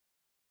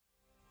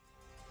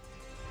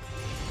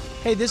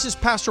Hey, this is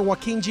Pastor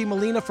Joaquin G.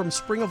 Molina from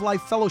Spring of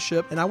Life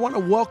Fellowship, and I want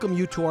to welcome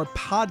you to our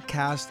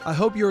podcast. I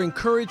hope you're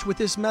encouraged with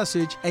this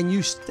message and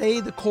you stay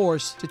the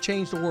course to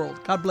change the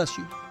world. God bless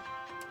you.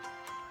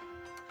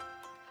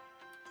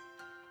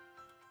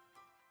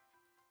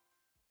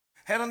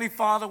 Heavenly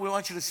Father, we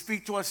want you to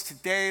speak to us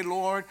today,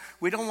 Lord.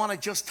 We don't want to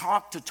just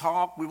talk to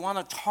talk. We want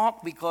to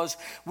talk because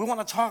we want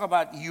to talk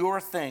about your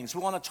things.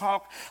 We want to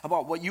talk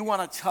about what you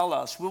want to tell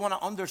us. We want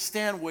to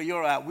understand where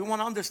you're at. We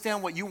want to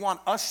understand what you want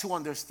us to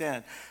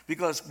understand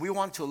because we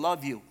want to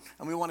love you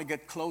and we want to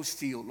get close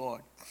to you,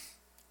 Lord.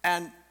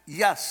 And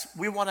yes,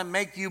 we want to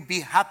make you be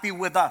happy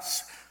with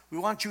us. We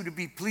want you to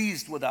be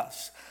pleased with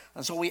us.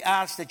 And so we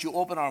ask that you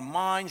open our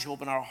minds, you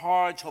open our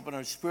hearts, open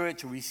our spirit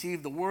to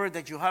receive the word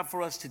that you have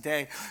for us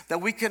today, that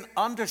we can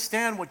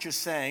understand what you're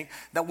saying,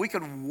 that we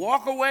can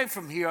walk away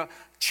from here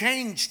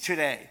changed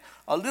today,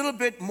 a little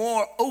bit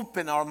more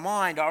open our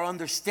mind, our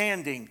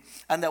understanding,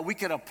 and that we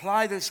can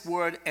apply this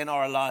word in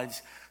our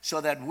lives so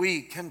that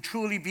we can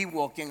truly be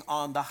walking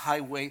on the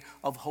highway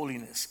of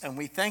holiness. And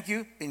we thank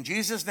you in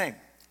Jesus' name.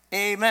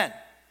 Amen.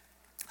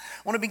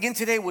 I want to begin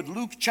today with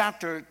Luke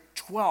chapter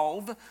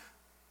 12,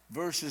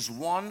 verses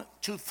 1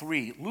 to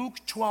 3. Luke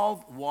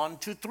 12, 1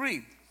 to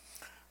 3.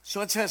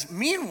 So it says,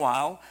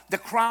 meanwhile, the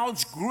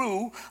crowds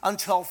grew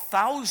until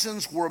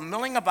thousands were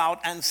milling about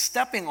and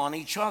stepping on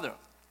each other.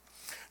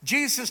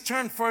 Jesus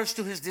turned first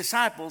to his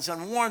disciples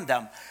and warned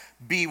them,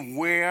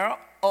 beware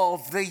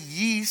of the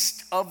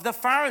yeast of the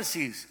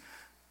Pharisees,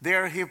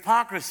 their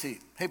hypocrisy.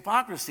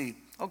 Hypocrisy.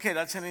 Okay,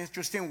 that's an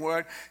interesting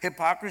word.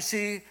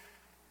 Hypocrisy,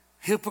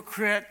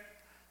 hypocrite,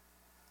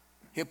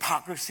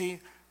 hypocrisy.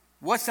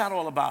 What's that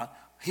all about?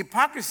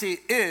 Hypocrisy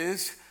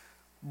is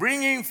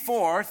bringing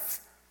forth,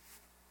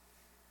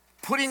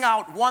 putting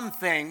out one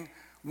thing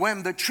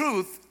when the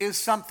truth is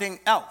something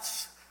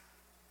else.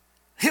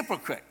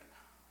 Hypocrite.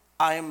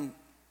 I am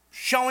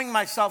showing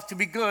myself to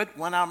be good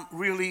when I'm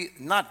really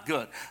not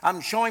good.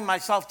 I'm showing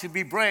myself to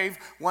be brave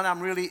when I'm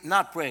really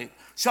not brave.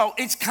 So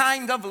it's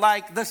kind of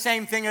like the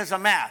same thing as a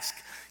mask.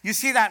 You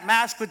see that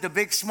mask with the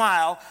big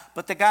smile,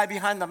 but the guy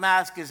behind the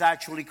mask is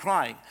actually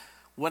crying.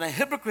 When a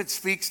hypocrite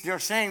speaks, they're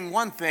saying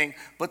one thing,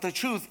 but the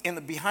truth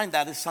behind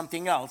that is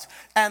something else.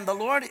 And the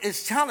Lord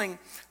is telling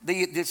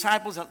the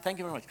disciples, thank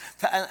you very much,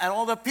 and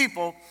all the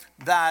people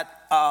that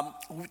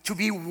to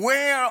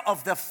beware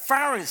of the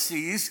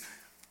Pharisees,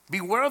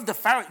 beware of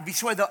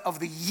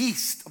the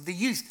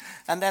yeast.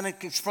 And then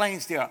it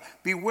explains there,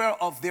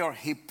 beware of their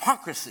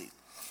hypocrisy.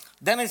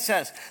 Then it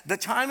says, the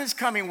time is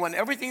coming when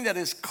everything that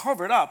is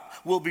covered up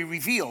will be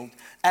revealed,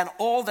 and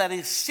all that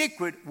is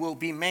secret will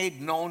be made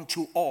known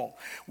to all.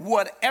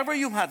 Whatever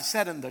you have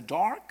said in the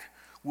dark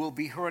will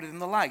be heard in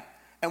the light,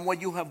 and what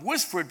you have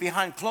whispered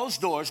behind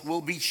closed doors will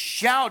be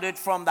shouted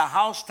from the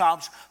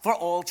housetops for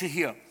all to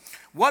hear.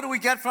 What do we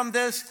get from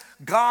this?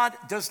 God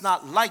does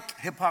not like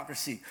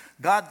hypocrisy.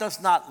 God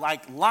does not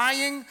like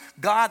lying.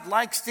 God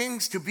likes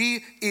things to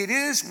be, it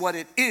is what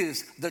it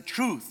is, the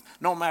truth,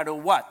 no matter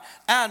what.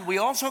 And we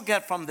also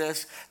get from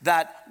this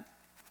that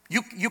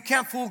you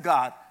can't fool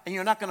God, and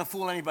you're not going to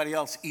fool anybody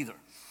else either.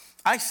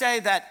 I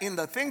say that in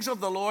the things of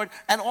the Lord,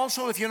 and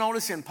also if you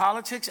notice in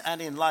politics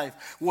and in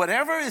life,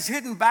 whatever is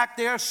hidden back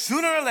there,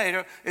 sooner or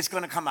later, it's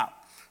going to come out.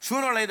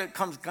 Sooner or later,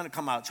 it's going to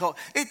come out. So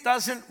it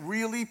doesn't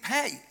really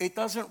pay. It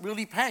doesn't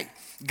really pay.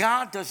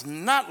 God does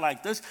not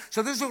like this.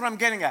 So this is what I'm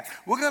getting at.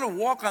 We're going to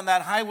walk on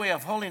that highway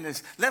of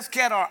holiness. Let's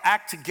get our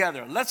act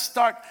together. Let's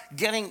start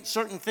getting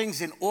certain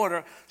things in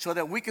order so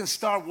that we can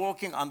start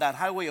walking on that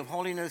highway of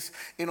holiness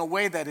in a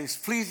way that is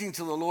pleasing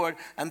to the Lord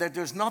and that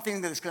there's nothing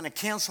that is going to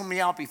cancel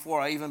me out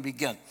before I even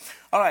begin.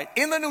 All right,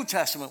 in the New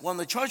Testament, when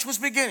the church was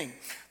beginning,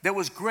 there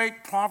was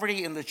great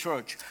poverty in the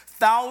church.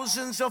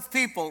 Thousands of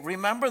people,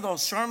 remember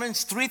those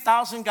sermons,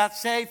 3,000 got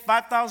saved,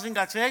 5,000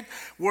 got saved,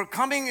 were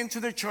coming into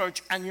the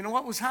church, and you know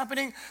what was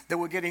happening? They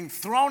were getting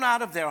thrown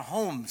out of their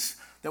homes.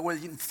 They were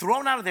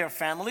thrown out of their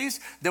families.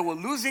 They were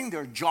losing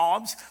their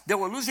jobs. They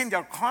were losing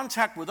their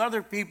contact with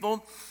other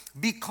people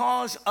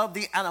because of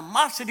the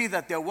animosity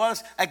that there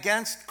was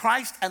against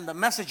Christ and the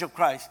message of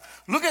Christ.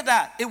 Look at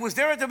that. It was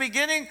there at the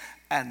beginning,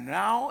 and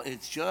now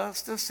it's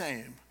just the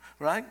same,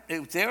 right? It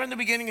was there in the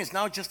beginning, it's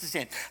now just the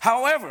same.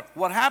 However,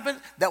 what happened,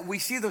 that we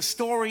see the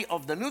story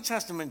of the New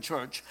Testament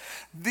church,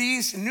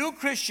 these new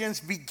Christians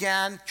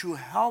began to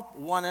help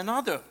one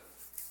another.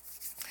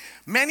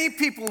 Many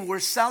people were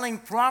selling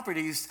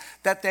properties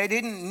that they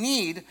didn't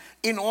need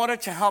in order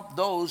to help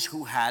those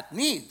who had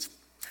needs.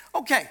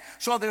 Okay,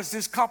 so there's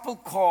this couple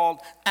called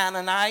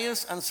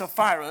Ananias and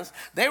Sapphira.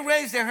 They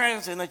raised their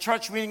hands in the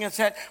church meeting and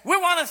said, we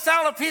want to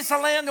sell a piece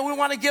of land and we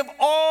want to give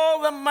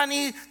all the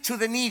money to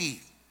the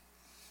needy.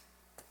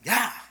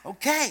 Yeah,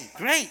 okay,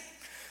 great.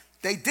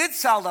 They did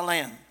sell the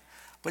land,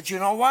 but you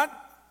know what?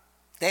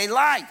 They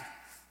lied.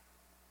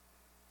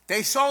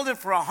 They sold it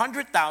for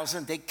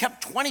 $100,000. They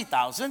kept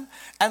 $20,000,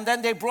 and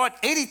then they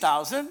brought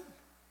 $80,000.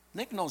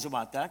 Nick knows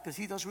about that because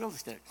he does real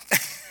estate.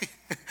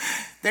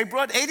 They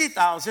brought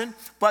 $80,000,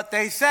 but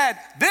they said,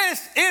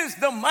 this is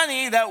the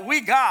money that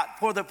we got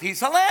for the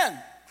piece of land.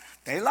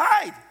 They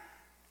lied.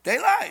 They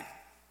lied.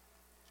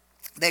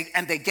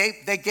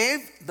 They gave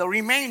the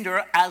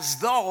remainder as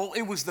though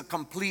it was the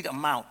complete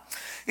amount.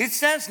 It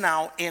says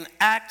now in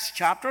Acts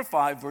chapter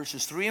 5,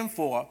 verses 3 and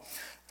 4,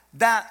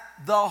 that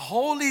the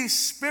Holy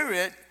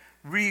Spirit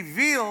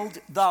revealed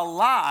the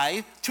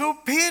lie to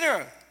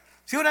Peter.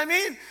 See what I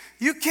mean?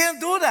 You can't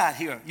do that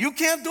here. You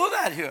can't do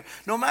that here.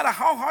 No matter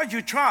how hard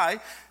you try,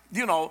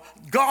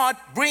 God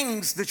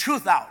brings the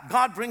truth out.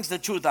 God brings the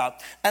truth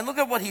out. And look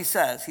at what he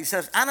says. He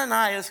says,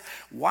 Ananias,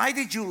 why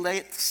did you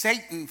let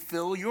Satan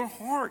fill your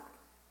heart?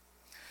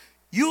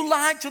 You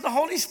lied to the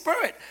Holy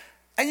Spirit,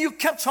 and you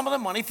kept some of the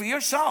money for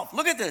yourself.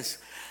 Look at this.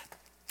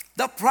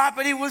 The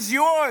property was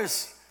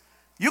yours.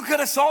 You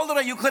could have sold it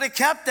or you could have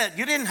kept it.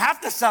 You didn't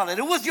have to sell it.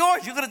 It was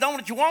yours. You could have done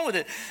what you want with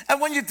it.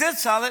 And when you did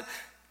sell it,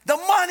 the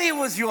money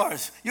was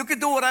yours. You could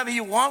do whatever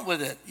you want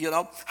with it,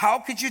 How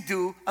could you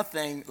do a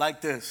thing like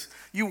this?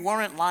 You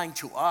weren't lying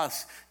to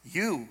us.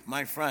 You,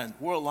 my friend,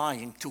 were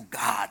lying to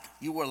God.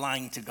 You were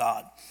lying to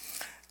God.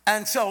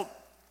 And so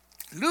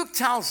Luke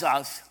tells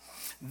us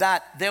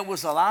that there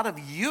was a lot of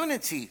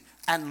unity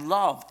and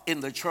love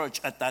in the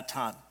church at that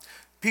time.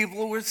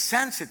 People were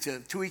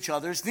sensitive to each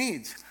other's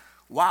needs.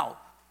 Wow.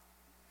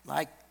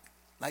 Like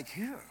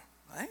here,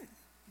 right?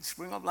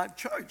 Spring of Life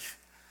Church.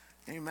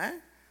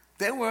 Amen.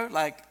 They were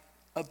like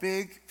a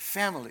big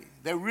family.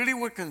 They really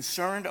were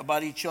concerned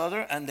about each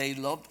other, and they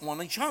loved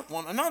one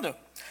another.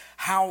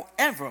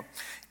 However,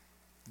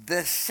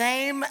 the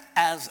same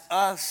as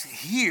us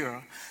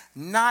here,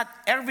 not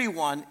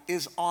everyone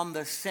is on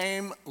the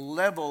same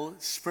level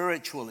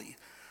spiritually.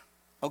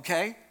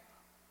 Okay?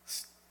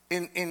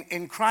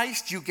 In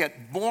Christ, you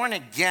get born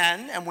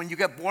again, and when you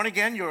get born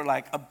again, you're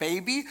like a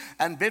baby,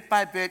 and bit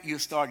by bit, you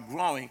start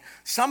growing.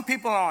 Some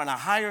people are on a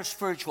higher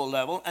spiritual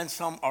level, and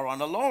some are on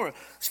a lower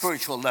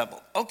spiritual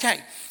level. Okay,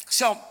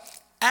 so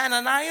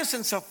Ananias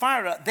and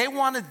Sapphira, they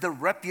wanted the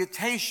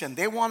reputation.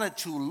 They wanted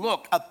to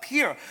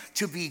appear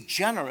to be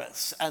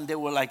generous, and they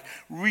were like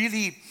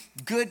really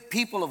good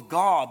people of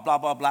God, blah,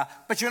 blah, blah.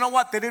 But you know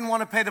what? They didn't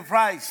want to pay the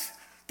price.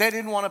 They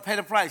didn't want to pay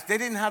the price. They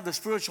didn't have the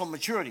spiritual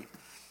maturity.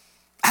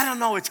 I don't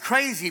know, it's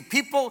crazy.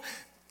 People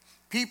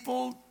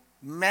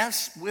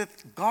mess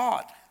with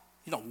God.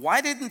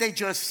 Why didn't they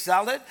just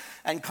sell it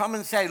and come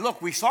and say,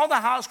 look, we sold the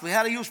house, we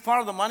had to use part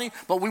of the money,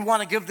 but we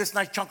want to give this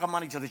nice chunk of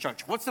money to the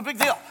church. What's the big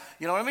deal?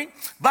 You know what I mean?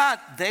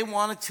 But they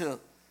wanted to,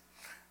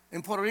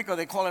 in Puerto Rico,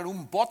 they call it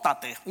un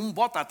botate.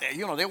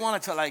 They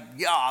wanted to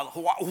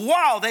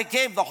wow, they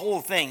gave the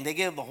whole thing.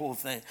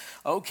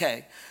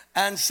 Okay.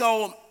 And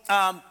so,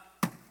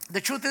 the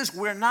truth is,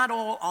 we're not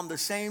all on the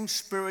same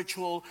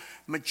spiritual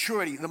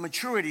maturity, the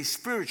maturity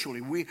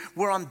spiritually.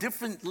 We're on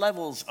different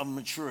levels of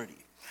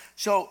maturity.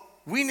 So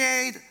we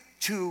need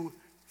to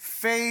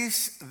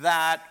face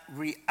that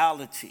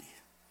reality.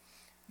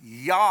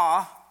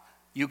 Yeah,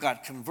 you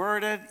got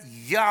converted.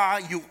 Yeah,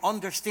 you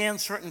understand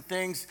certain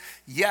things.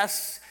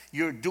 Yes,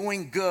 you're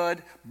doing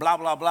good, blah,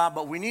 blah, blah.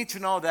 But we need to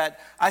know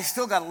that I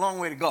still got a long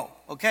way to go,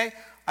 okay?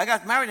 I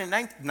got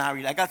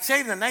I got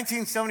saved in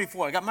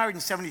 1974. I got married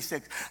in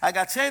 76. I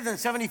got saved in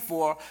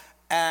 74,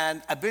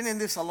 and I've been in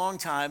this a long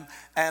time,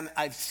 and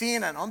I've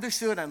seen and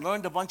understood and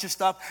learned a bunch of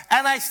stuff,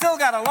 and I still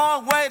got a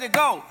long way to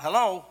go.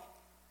 Hello?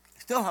 I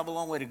still have a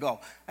long way to go,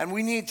 and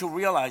we need to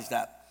realize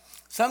that.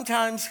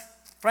 Sometimes,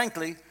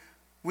 frankly,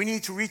 we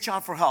need to reach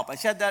out for help. I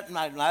said that in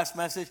my last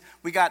message.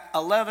 We got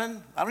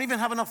 11, I don't even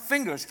have enough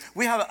fingers.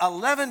 We have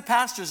 11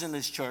 pastors in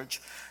this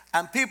church.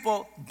 And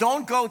people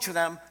don't go to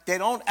them. They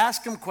don't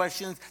ask them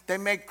questions. They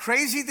make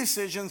crazy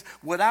decisions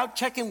without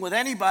checking with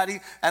anybody,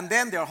 and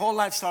then their whole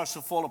life starts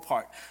to fall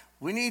apart.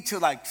 We need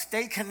to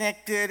stay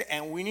connected,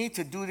 and we need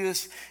to do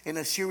this in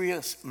a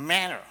serious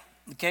manner,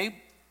 okay?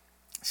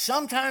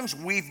 Sometimes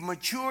we've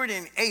matured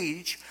in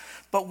age,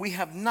 but we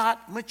have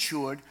not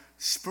matured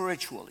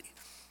spiritually.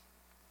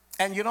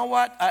 And you know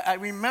what? I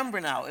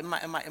remember now in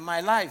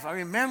my life, I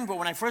remember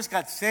when I first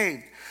got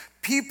saved,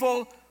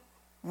 people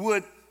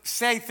would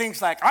say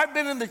things like, I've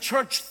been in the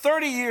church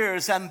 30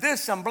 years and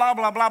this and blah,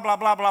 blah, blah, blah,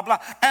 blah, blah, blah.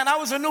 And I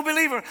was a new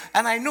believer.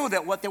 And I knew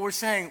that what they were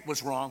saying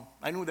was wrong.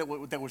 I knew that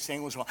what they were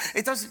saying was wrong.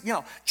 It doesn't,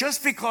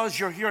 just because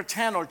you're here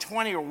 10 or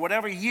 20 or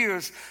whatever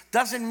years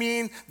doesn't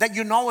mean that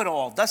you know it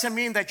all. Doesn't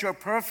mean that you're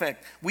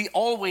perfect. We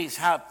always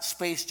have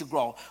space to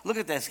grow. Look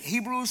at this.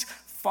 Hebrews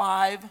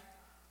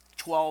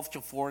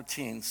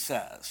 5:12-14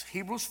 says.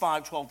 Hebrews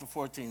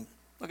 5:12-14.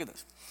 Look at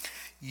this.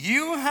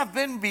 You have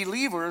been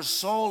believers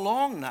so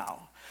long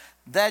now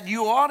that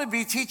you ought to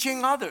be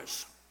teaching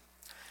others.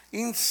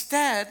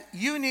 Instead,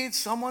 you need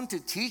someone to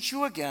teach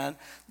you again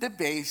the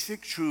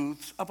basic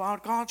truths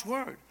about God's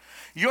word.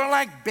 You're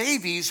like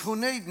babies who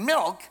need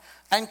milk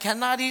and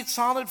cannot eat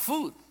solid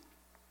food.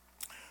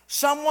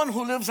 Someone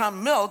who lives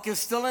on milk is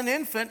still an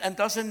infant and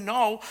doesn't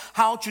know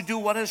how to do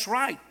what is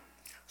right.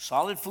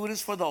 Solid food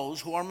is for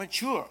those who are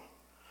mature,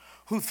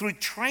 who through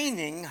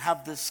training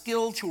have the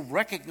skill to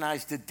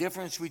recognize the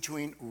difference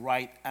between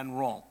right and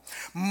wrong.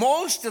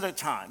 Most of the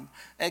time,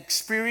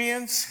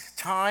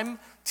 time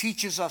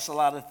teaches us a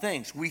lot of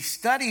things. We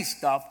study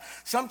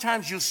stuff.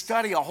 Sometimes you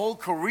study a whole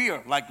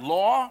career, like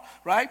law,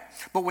 right?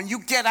 But when you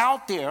get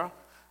out there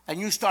and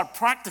you start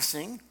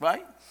practicing,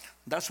 right?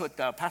 That's what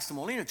Pastor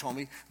Molina told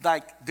me.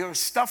 Like, there's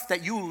stuff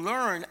that you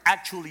learn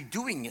actually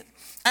doing it.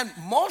 And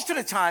most of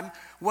the time,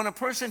 when a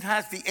person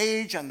has the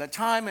age and the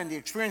time and the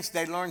experience,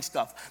 they learn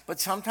stuff. But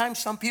sometimes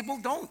some people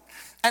don't.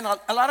 And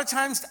a lot of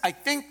times, I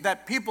think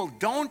that people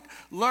don't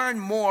learn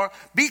more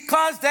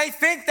because they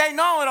think they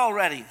know it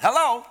already.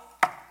 Hello?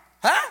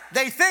 Huh?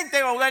 They think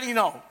they already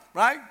know,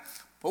 right?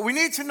 But we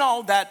need to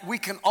know that we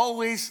can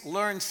always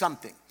learn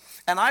something.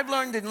 And I've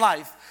learned in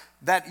life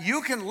that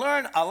you can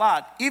learn a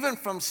lot, even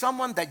from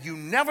someone that you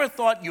never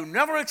thought, you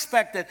never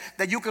expected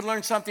that you could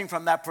learn something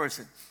from that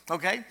person,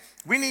 okay?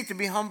 We need to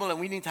be humble and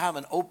we need to have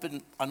an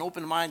open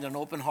mind and an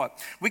open heart.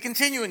 We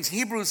continue in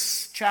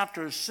Hebrews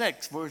chapter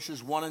 6,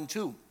 verses 1 and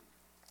 2.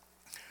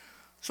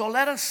 So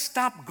let us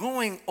stop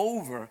going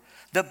over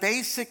the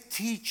basic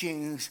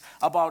teachings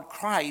about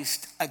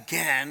Christ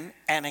again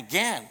and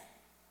again.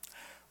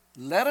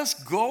 Let us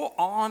go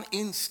on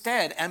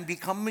instead and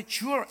become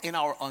mature in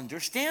our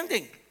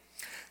understanding.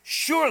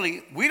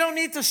 Surely, we don't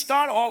need to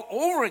start all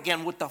over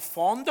again with the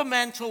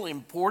fundamental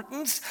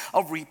importance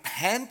of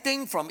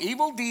repenting from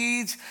evil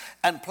deeds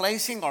and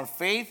placing our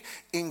faith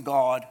in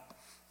God.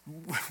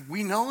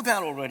 We know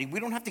that already. We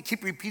don't have to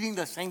keep repeating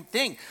the same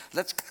thing.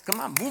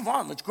 Come on, move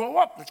on. Let's grow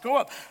up.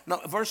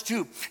 Now, verse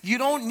 2. You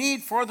don't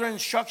need further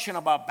instruction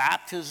about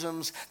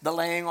baptisms, the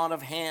laying on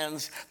of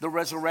hands, the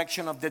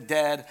resurrection of the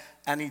dead,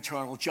 and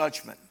eternal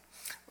judgment.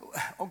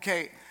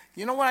 Okay.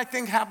 You know what I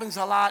think happens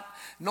a lot?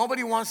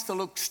 Nobody wants to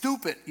look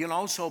stupid,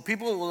 so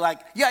people will like,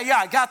 yeah,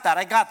 I got that,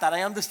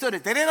 I understood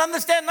it. They didn't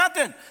understand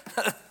nothing.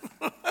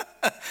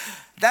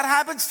 That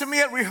happens to me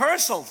at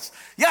rehearsals.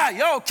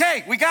 Yeah,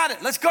 okay, we got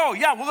it, let's go.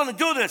 Yeah, we're going to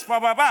do this, blah,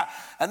 blah, blah.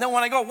 And then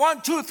when I go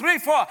 1, 2, 3,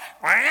 4,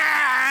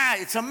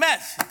 it's a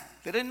mess.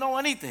 They didn't know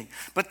anything.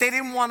 But they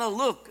didn't want to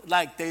look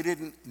like they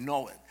didn't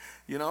know it,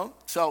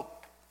 So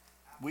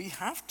we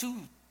have to.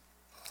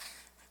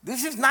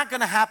 This is not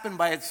going to happen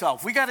by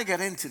itself. We got to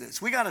get into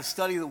this. We got to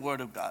study the Word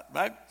of God,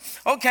 right?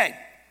 Okay.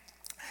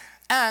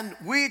 And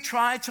we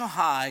try to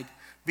hide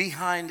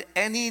behind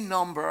any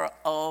number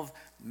of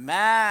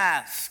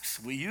masks.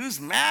 We use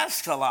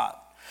masks a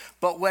lot.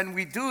 But when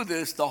we do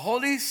this, the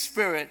Holy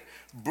Spirit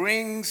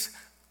brings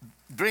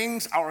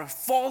our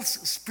false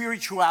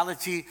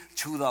spirituality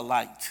to the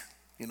light,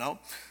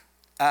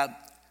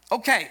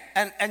 Okay.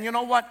 And you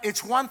know what?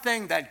 It's one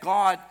thing that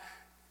God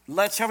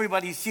lets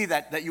everybody see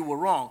that you were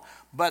wrong.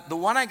 But the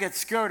one I get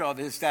scared of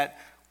is that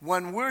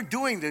when we're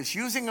doing this,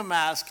 using a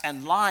mask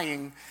and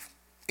lying,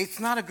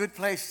 it's not a good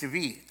place to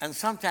be. And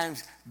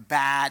sometimes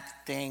bad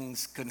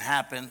things can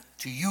happen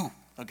to you,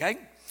 okay?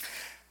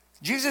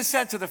 Jesus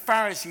said to the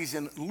Pharisees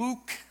in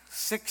Luke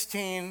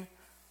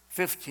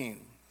 16:15,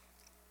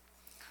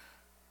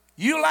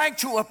 you like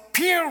to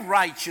appear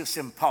righteous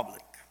in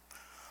public,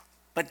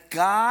 but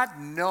God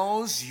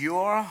knows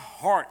your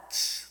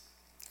hearts.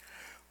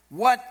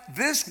 What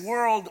this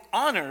world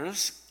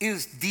honors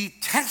is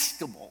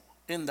detestable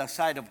in the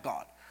sight of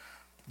God.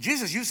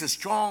 Jesus uses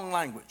strong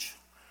language.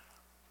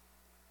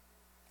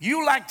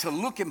 You like to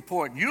look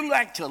important. You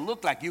like to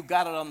look like you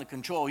got it under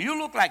control. You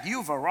look like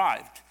you've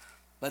arrived,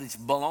 but it's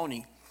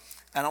baloney.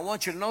 And I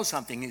want you to know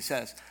something, he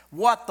says.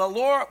 What the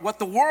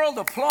world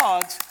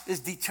applauds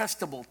is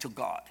detestable to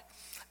God.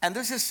 And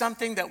this is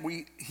something that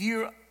we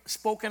hear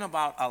spoken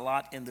about a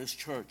lot in this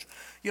church.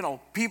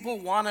 People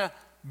want to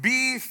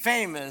be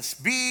famous,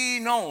 be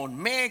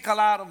known, make a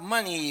lot of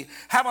money,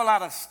 have a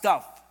lot of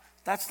stuff.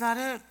 That's not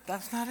it.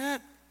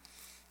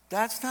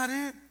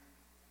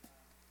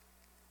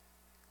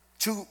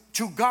 To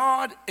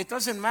God, it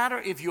doesn't matter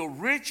if you're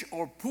rich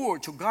or poor.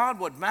 To God,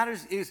 what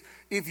matters is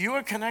if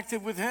you're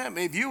connected with Him,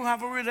 if you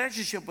have a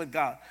relationship with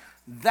God.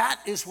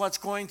 That is what's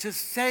going to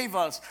save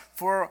us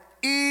for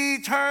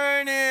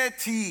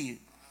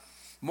eternity.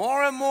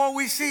 More and more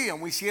we see,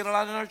 and we see it a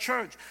lot in our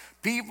church,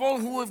 people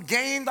who have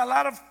gained a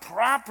lot of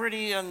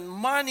property and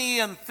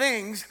money and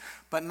things,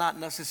 but not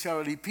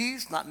necessarily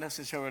peace, not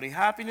necessarily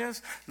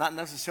happiness, not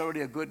necessarily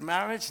a good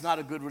marriage, not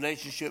a good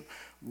relationship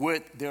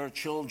with their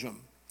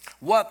children.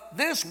 What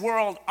this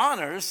world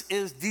honors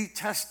is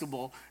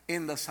detestable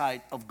in the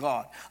sight of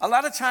God. A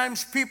lot of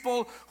times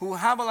people who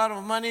have a lot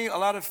of money, a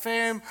lot of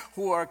fame,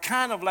 who are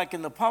kind of like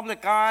in the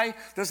public eye,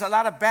 there's a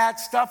lot of bad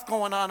stuff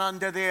going on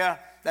under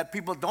there that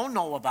people don't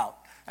know about.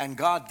 And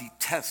God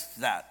detests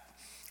that.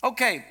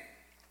 Okay,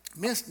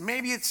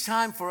 maybe it's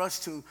time for us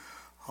to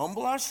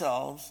humble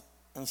ourselves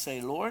and say,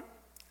 Lord,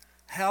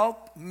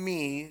 help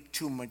me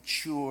to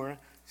mature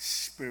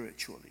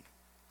spiritually.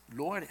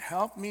 Lord,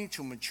 help me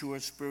to mature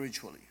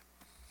spiritually.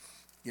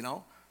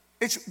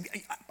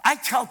 I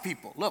tell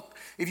people, look,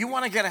 if you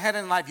want to get ahead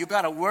in life, you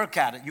got to work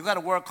at it. You got to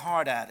work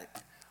hard at it.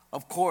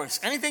 Of course,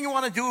 anything you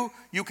want to do,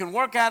 you can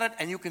work at it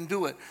and you can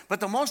do it. But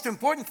the most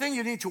important thing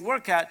you need to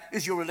work at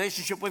is your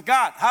relationship with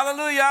God.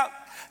 Hallelujah.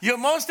 Your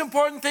most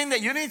important thing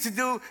that you need to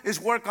do is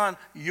work on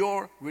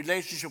your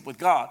relationship with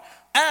God.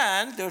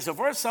 And there's a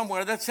verse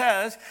somewhere that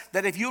says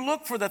that if you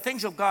look for the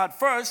things of God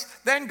first,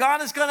 then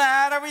God is going to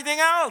add everything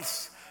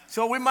else.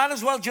 So we might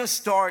as well just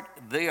start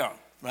there,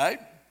 right?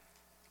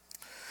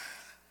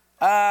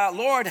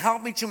 Lord,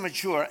 help me to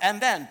mature.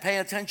 And then pay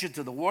attention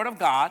to the Word of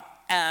God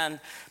and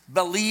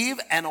believe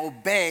and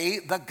obey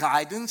the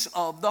guidance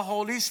of the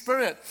Holy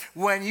Spirit.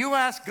 When you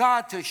ask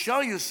God to show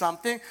you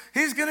something,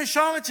 He's going to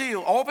show it to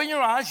you. Open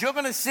your eyes, you're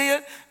going to see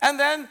it, and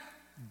then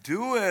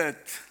do it.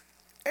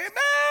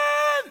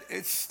 Amen.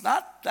 It's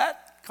not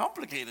that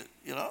complicated,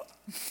 you know.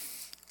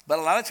 But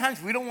a lot of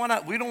times we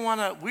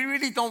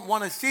really don't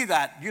want to see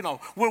that. You know,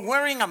 we're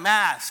wearing a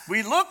mask.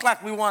 We look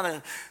like we want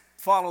to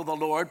follow the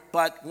Lord,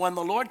 but when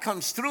the Lord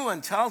comes through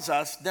and tells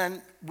us,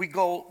 then we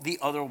go the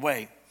other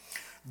way.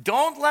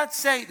 Don't let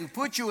Satan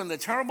put you in the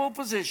terrible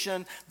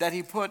position that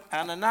he put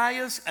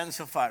Ananias and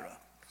Sapphira.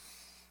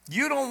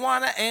 You don't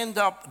want to end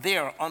up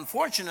there.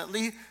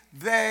 Unfortunately,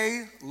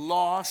 they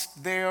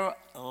lost their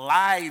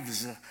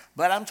lives.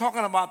 But I'm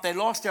talking about they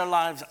lost their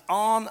lives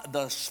on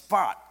the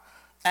spot.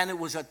 And it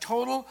was a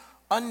total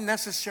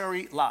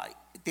unnecessary lie.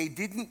 They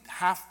didn't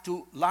have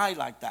to lie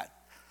like that.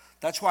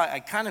 That's why I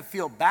kind of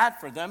feel bad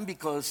for them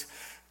because,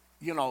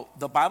 you know,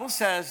 the Bible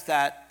says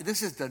that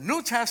this is the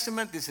New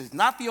Testament. This is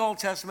not the Old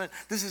Testament.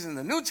 This is in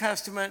the New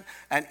Testament.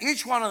 And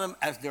each one of them,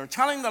 as they're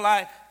telling the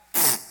lie,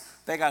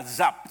 they got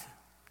zapped.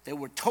 They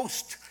were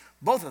toast.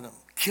 Both of them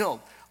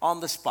killed on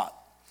the spot.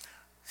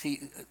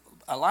 See,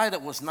 a lie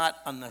that was not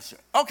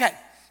unnecessary. Okay,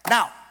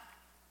 now,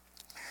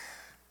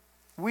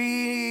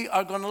 we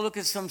are going to look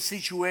at some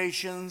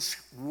situations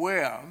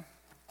where,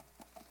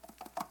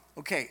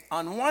 okay,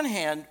 on one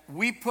hand,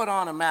 we put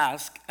on a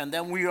mask and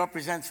then we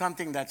represent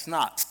something that's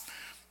not.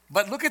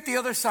 But look at the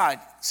other side.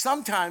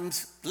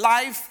 Sometimes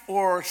life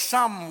or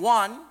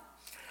someone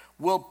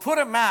will put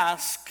a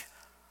mask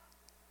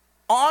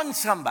on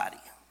somebody.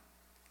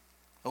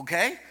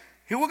 Okay?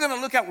 Here we're going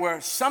to look at where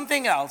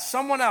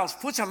someone else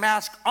puts a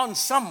mask on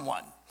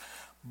someone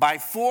by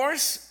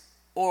force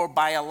or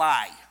by a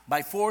lie.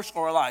 By force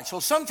or a lie. So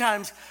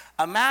sometimes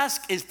a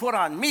mask is put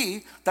on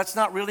me that's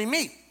not really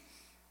me.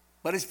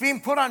 But it's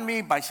being put on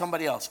me by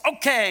somebody else.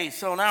 Okay,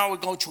 so now we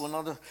go to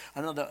another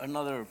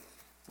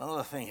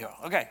thing here.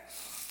 Okay,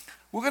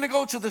 we're going to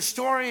go to the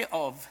story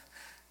of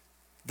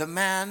the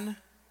man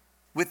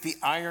with the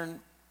iron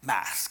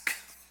mask.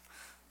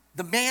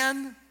 The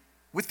man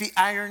with the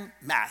iron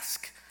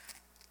mask.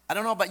 I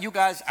don't know about you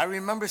guys. I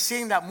remember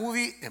seeing that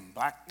movie in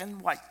black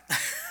and white.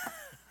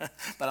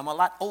 But I'm a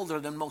lot older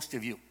than most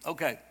of you.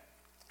 Okay,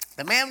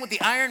 the man with the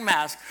iron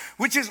mask,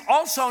 which is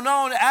also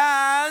known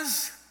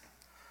as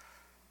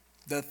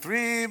the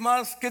Three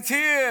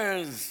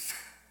Musketeers.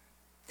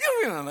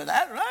 You remember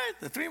that, right?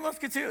 The Three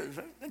Musketeers.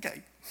 Right?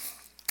 Okay.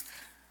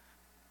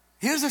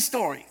 Here's a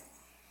story.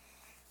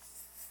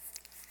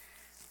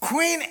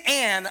 Queen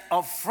Anne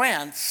of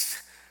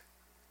France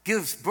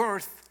gives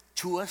birth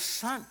to a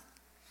son.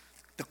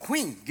 The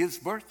queen gives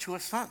birth to a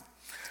son.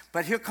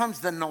 But here comes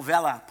the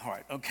novella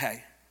part,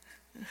 okay?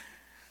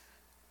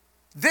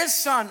 This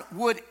son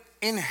would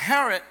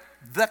inherit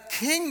the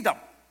kingdom.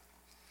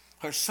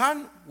 Her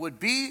son would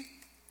be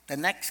the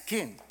next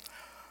king.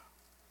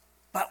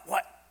 But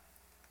what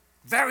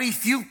very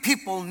few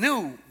people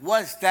knew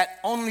was that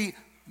only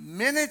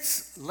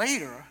minutes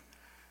later,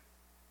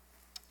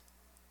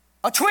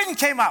 a twin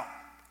came out,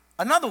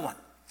 another one.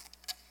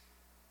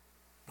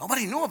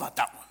 Nobody knew about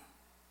that one.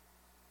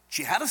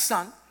 She had a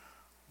son,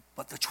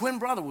 but the twin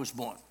brother was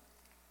born.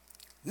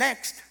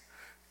 Next,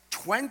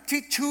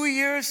 22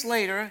 years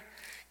later,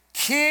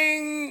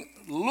 King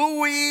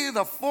Louis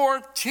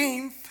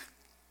XIV,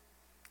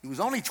 he was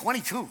only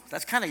 22.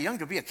 That's kind of young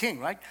to be a king,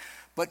 right?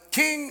 But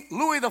King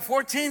Louis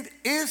XIV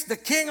is the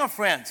king of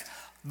France,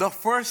 the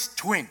first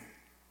twin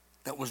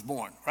that was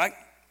born, right?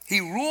 He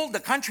ruled the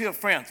country of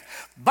France.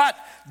 But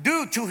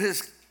due to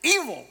his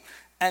evil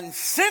and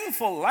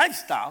sinful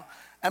lifestyle,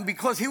 and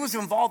because he was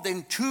involved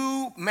in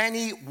too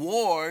many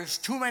wars,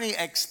 too many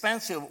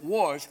expensive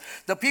wars,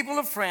 the people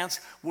of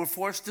France were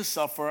forced to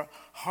suffer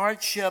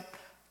hardship,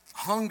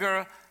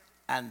 hunger,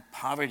 and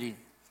poverty.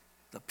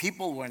 The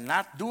people were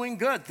not doing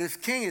good. This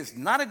king is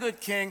not a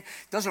good king,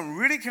 doesn't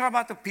really care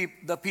about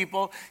the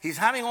people. He's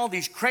having all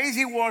these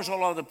crazy wars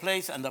all over the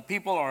place, and the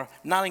people are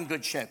not in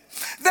good shape.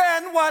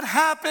 Then what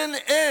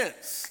happened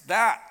is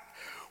that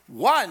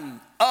one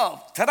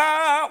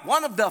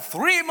of the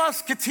Three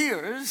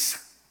Musketeers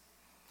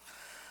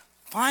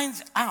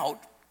finds out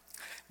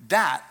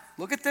that,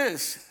 look at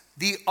this,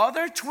 the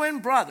other twin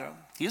brother,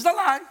 he's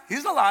alive,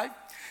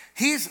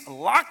 he's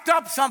locked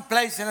up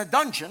someplace in a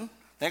dungeon.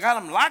 They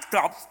got him locked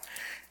up,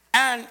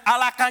 and a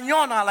la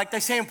cañona, like they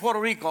say in Puerto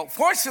Rico,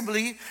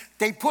 forcibly,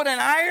 they put an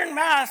iron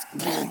mask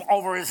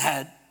over his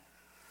head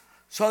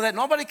so that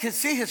nobody could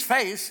see his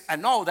face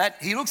and know that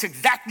he looks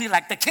exactly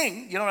like the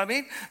king, you know what I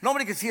mean?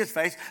 Nobody could see his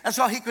face, and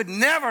so he could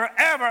never,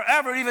 ever,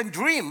 ever even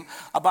dream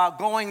about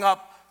going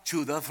up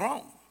to the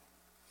throne.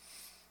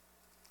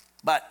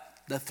 But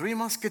the Three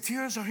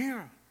Musketeers are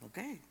here,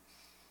 okay?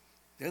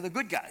 They're the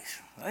good guys,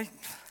 right?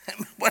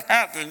 What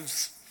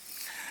happens?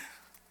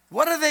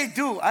 What do they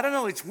do? I don't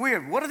know, it's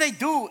weird. What do they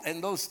do in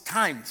those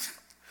times?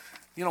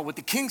 You know, with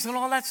the kings and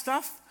all that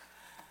stuff?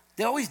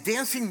 They're always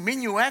dancing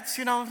minuets,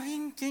 you know,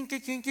 ring, king,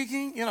 king, king,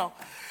 king, you know.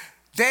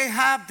 they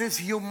have this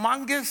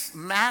humongous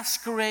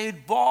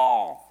masquerade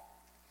ball.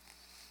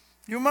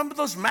 You remember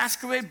those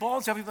masquerade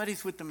balls?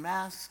 Everybody's with the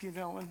mask, you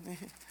know.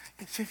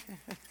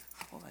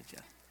 Hold on,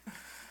 Jeff.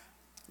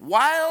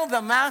 While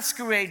the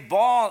masquerade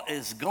ball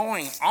is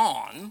going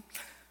on,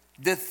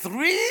 the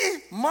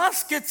three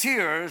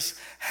musketeers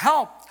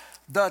helped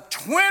the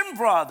twin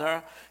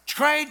brother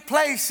trade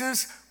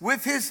places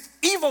with his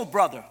evil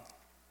brother.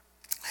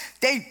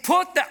 They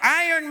put the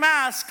iron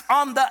mask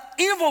on the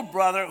evil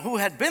brother who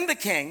had been the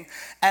king,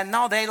 and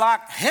now they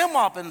locked him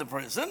up in the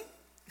prison.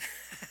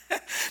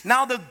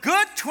 Now the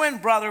good twin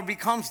brother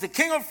becomes the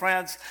king of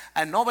France,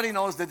 and nobody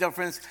knows the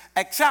difference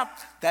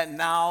except that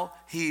now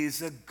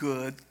he's a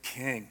good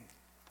king.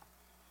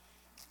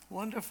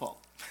 Wonderful.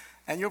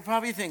 And you're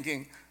probably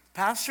thinking,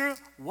 Pastor,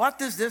 what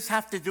does this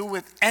have to do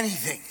with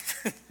anything?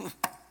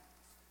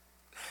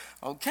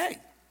 Okay,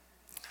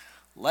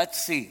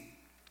 let's see.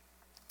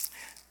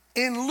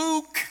 In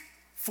Luke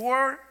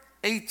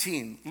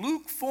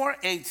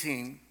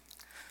 4:18,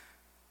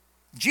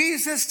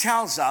 Jesus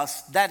tells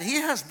us that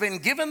he has been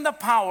given the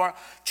power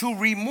to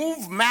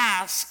remove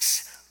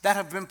masks that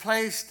have been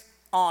placed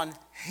on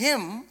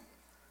him,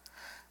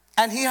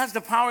 and he has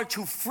the power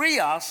to free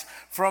us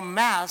from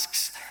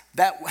masks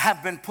that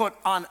have been put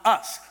on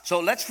us. So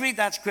let's read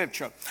that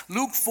scripture.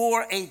 Luke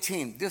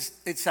 4:18.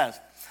 It says,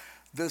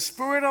 "The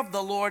Spirit of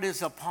the Lord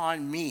is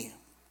upon me,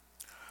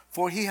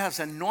 for he has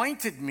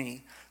anointed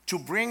me to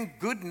bring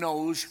good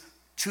news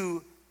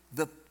to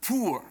the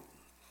poor.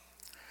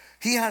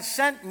 He has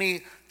sent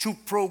me to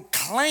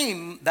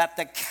proclaim that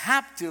the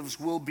captives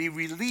will be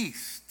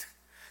released,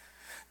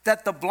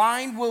 that the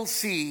blind will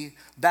see,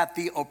 that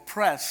the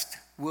oppressed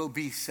will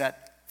be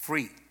set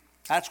free."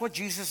 That's what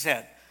Jesus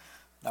said.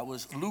 That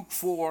was Luke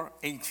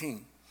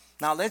 4:18.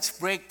 Now let's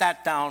break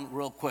that down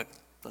real quick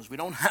because we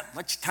don't have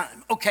much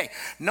time. Okay,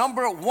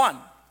 number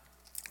one.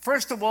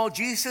 First of all,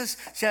 Jesus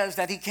says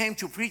that he came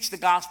to preach the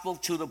gospel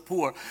to the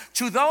poor,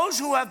 to those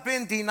who have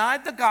been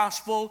denied the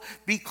gospel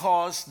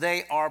because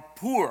they are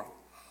poor.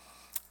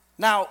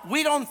 Now,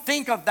 we don't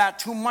think of that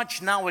too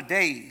much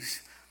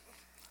nowadays,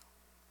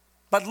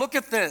 but look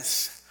at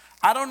this.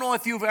 I don't know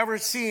if you've ever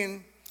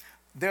seen,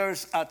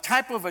 there's a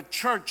type of a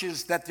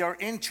churches that they're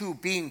into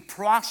being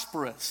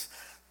prosperous.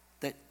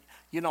 That,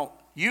 you know,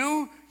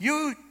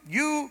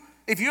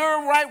 if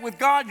you're right with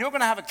God, you're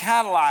going to have a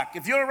Cadillac.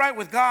 If you're right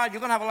with God,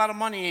 you're going to have a lot of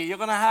money. You're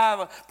going to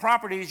have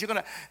properties.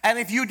 And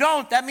if you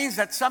don't, that means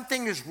that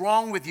something is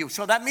wrong with you.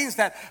 So that means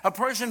that a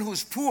person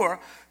who's poor,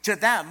 to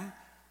them,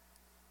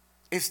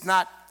 is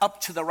not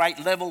up to the right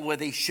level where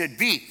they should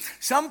be.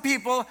 Some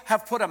people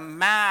have put a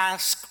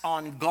mask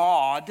on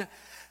God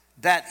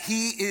that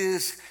he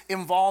is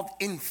involved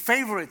in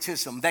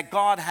favoritism, that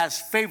God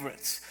has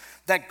favorites,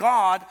 that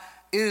God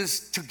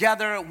is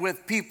together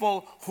with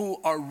people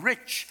who are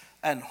rich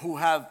and who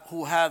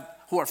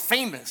are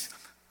famous.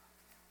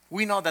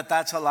 We know that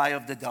that's a lie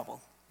of the devil.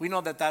 We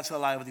know that that's a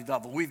lie of the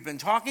devil. We've been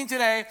talking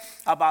today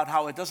about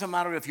how it doesn't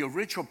matter if you're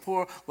rich or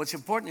poor. What's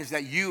important is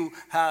that you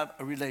have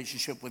a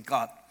relationship with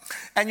God.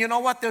 And you know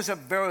what? There's a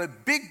very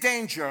big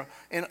danger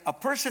in a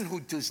person who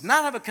does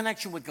not have a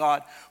connection with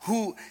God,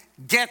 who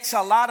gets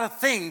a lot of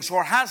things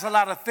or has a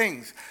lot of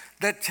things.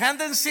 The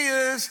tendency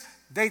is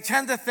they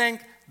tend to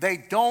think they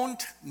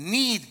don't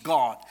need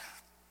God.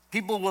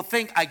 People will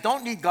think, I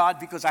don't need God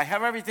because I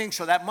have everything,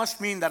 so that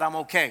must mean that I'm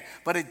okay.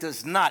 But it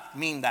does not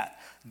mean that.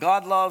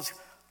 God loves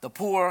the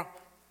poor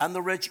and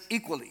the rich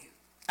equally.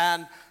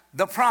 And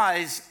the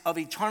prize of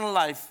eternal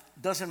life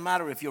doesn't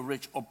matter if you're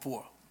rich or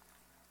poor.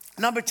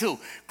 Number two,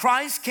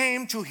 Christ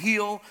came to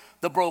heal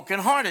the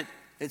brokenhearted,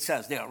 it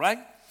says there, right?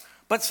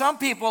 But some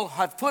people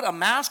have put a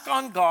mask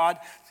on God,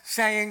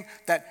 saying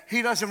that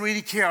he doesn't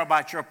really care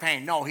about your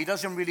pain. No, he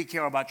doesn't really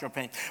care about your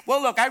pain.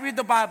 Well, look, I read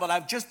the Bible.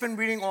 I've just been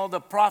reading all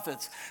the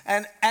prophets.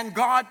 And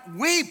God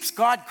weeps,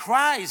 God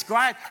cries,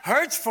 God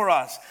hurts for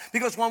us.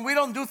 Because when we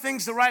don't do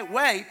things the right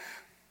way,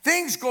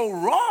 things go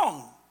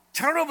wrong,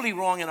 terribly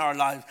wrong in our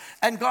lives.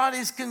 And God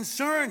is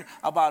concerned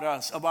about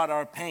us, about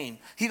our pain.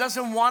 He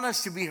doesn't want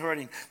us to be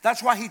hurting.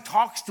 That's why he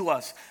talks to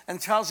us and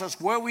tells us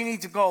where we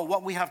need to go,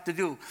 what we have to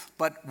do.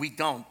 But we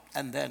don't.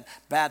 And then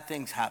bad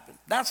things happen.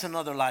 That's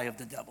another lie of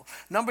the devil.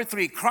 Number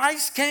three,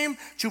 Christ came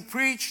to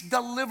preach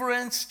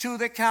deliverance to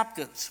the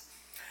captives.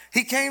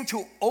 He came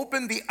to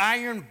open the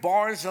iron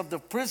bars of the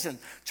prison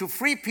to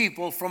free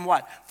people from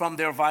what? From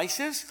their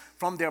vices,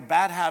 from their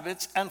bad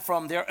habits, and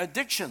from their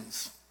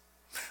addictions.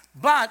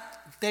 But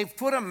they've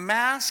put a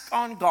mask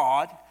on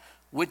God,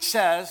 which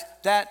says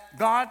that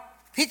God,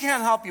 he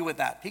can't help you with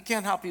that. He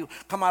can't help you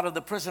come out of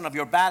the prison of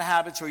your bad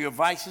habits or your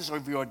vices or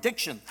your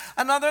addiction.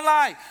 Another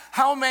lie.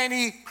 How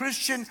many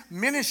Christian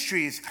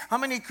ministries, how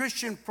many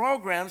Christian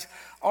programs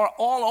are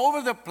all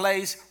over the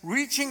place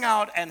reaching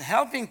out and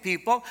helping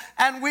people?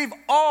 And we've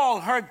all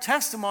heard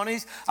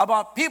testimonies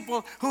about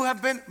people who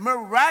have been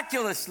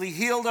miraculously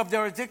healed of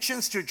their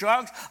addictions to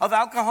drugs, of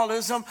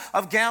alcoholism,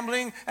 of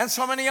gambling, and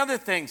so many other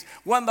things.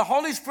 When the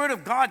Holy Spirit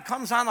of God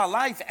comes on a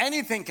life,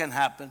 anything can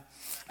happen.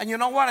 And you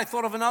know what? I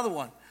thought of another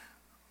one.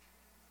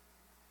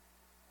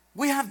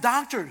 We have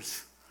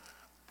doctors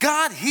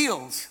God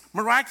heals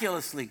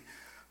miraculously.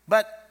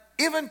 But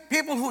even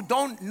people who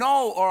don't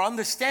know or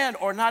understand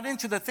or not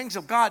into the things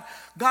of God,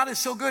 God is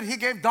so good, he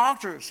gave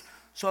doctors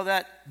so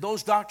that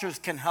those doctors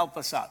can help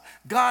us out.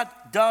 God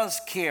does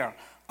care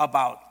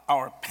about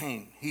our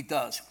pain. He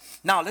does.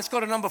 Now, let's go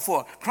to number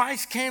 4.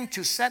 Christ came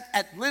to set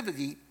at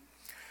liberty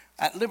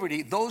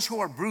those who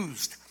are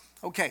bruised.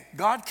 Okay,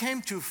 God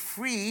came to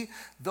free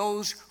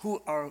those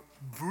who are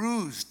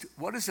bruised.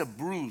 What is a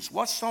bruise?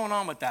 What's going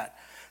on with that?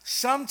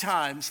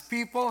 Sometimes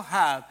people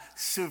have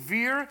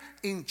severe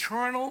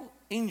internal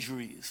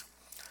injuries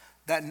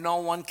that no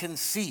one can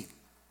see.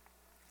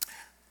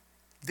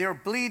 They're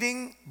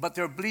bleeding, but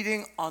they're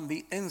bleeding on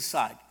the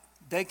inside.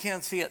 They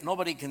can't see it.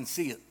 Nobody can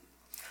see it.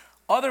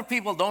 Other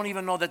people don't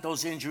even know that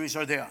those injuries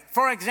are there.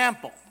 For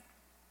example,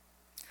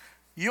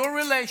 your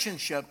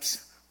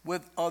relationships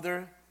with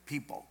other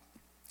people.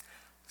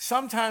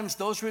 Sometimes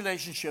those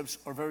relationships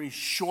are very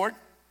short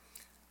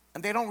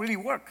and they don't really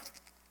work.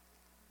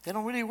 They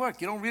don't really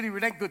work. You don't really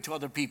relate good to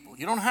other people.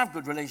 You don't have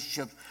good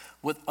relationships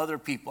with other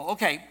people.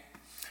 Okay,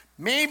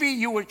 maybe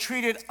you were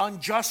treated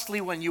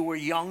unjustly when you were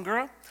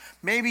younger.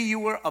 Maybe you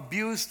were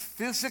abused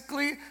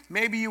physically.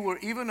 Maybe you were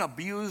even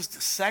abused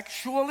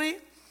sexually.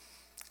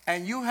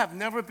 And you have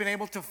never been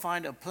able to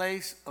find a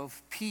place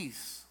of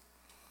peace.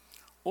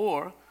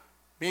 Or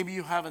maybe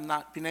you haven't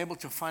not been able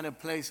to find a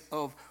place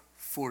of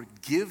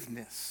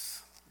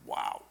forgiveness.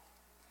 Wow.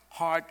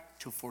 Hard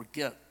to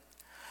forgive.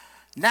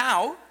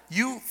 Now,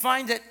 you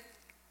find it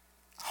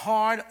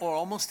hard or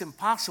almost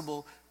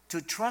impossible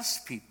to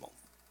trust people.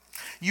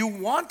 You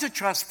want to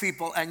trust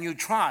people and you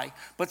try,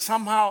 but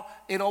somehow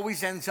it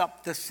always ends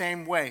up the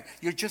same way.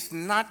 You're just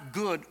not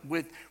good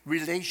with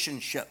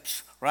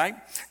relationships, right?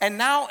 And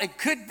now it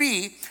could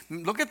be,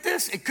 look at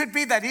this, it could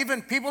be that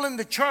even people in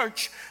the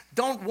church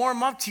don't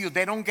warm up to you.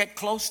 They don't get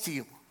close to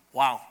you.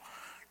 Wow.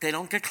 They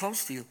don't get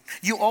close to you.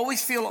 You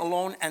always feel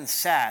alone and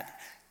sad,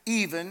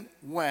 even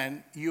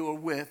when you're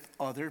with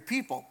other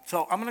people.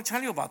 So I'm going to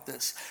tell you about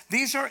this.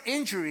 These are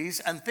injuries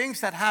and things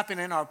that happen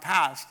in our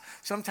past,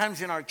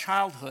 sometimes in our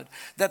childhood,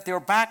 that they're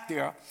back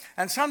there.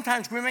 And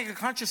sometimes we make a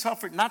conscious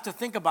effort not to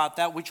think about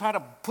that. We try to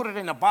put it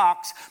in a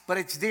box, but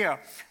it's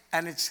there.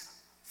 And it's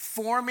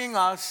forming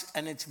us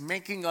and it's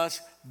making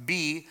us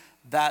be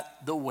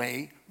the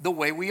way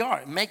we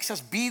are. It makes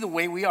us be the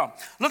way we are.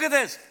 Look at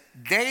this.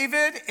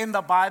 David in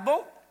the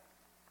Bible,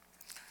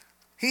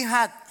 he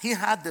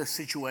had this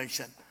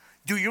situation.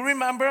 Do you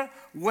remember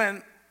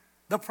when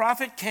the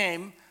prophet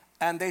came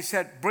and they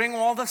said, bring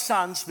all the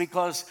sons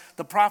because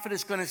the prophet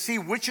is going to see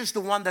which is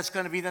the one that's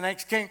going to be the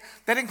next king?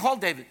 They didn't call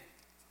David.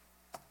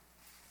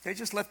 They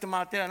just left him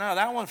out there. No,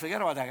 that one, forget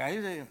about that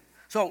guy.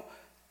 So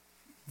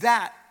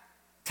that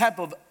type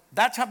of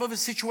a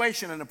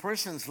situation in a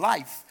person's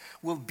life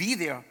will be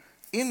there,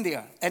 in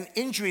there, an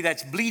injury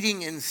that's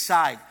bleeding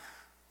inside.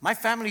 My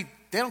family,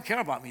 they don't care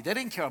about me. They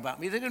didn't care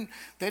about me. They didn't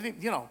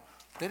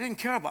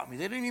care about me.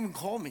 They didn't even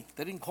call me.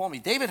 They didn't call me.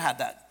 David had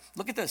that.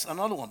 Look at this,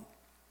 another one.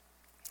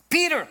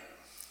 Peter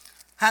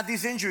had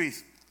these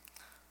injuries.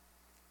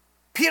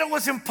 Peter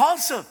was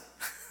impulsive,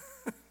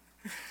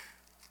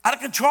 out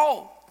of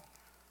control.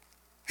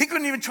 He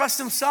couldn't even trust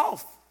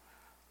himself,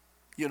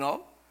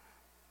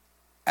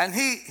 And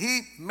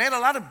he made a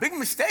lot of big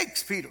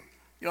mistakes, Peter.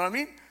 You know what I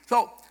mean?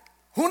 So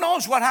who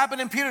knows what happened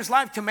in Peter's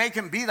life to make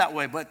him be that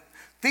way, but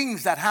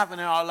things that happen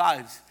in our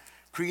lives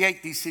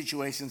create these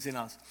situations in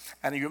us.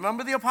 And you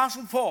remember the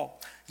Apostle Paul?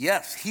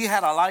 Yes, he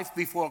had a life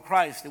before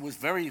Christ. It was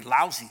very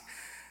lousy.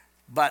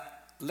 But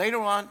later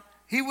on,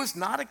 he was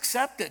not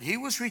accepted. He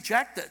was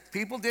rejected.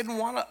 People didn't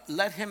want to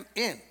let him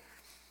in.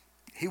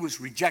 He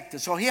was rejected.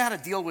 So he had to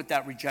deal with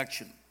that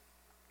rejection.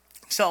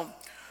 So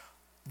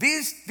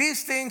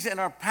these things in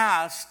our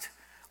past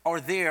are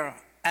there,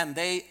 and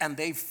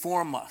they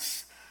form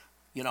us.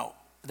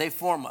 They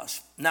form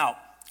us. Now,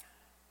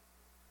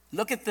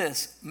 look at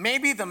this.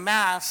 Maybe the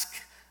mask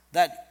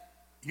that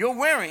you're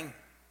wearing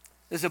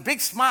is a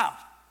big smile.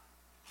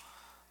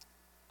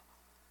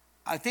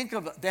 I think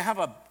they have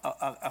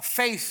a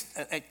face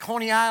at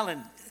Coney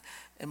Island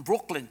in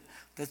Brooklyn.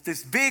 There's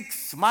this big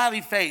smiley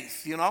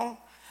face,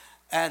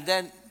 And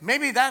then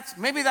maybe that's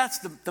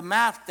the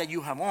mask that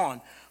you have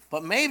on.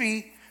 But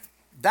maybe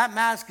that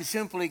mask is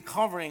simply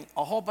covering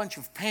a whole bunch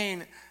of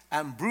pain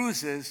and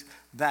bruises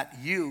that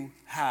you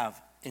have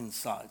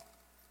inside.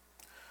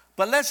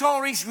 But let's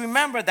always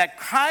remember that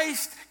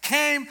Christ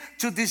came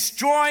to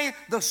destroy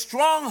the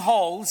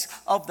strongholds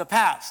of the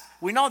past.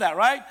 We know that,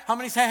 right? How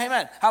many say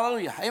amen?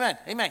 Hallelujah. Amen.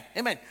 Amen.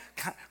 Amen.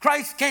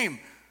 Christ came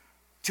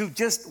to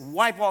just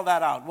wipe all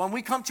that out. When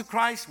we come to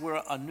Christ,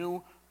 we're a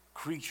new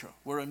creature.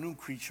 We're a new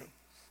creature.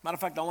 Matter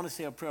of fact, I want to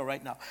say a prayer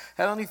right now.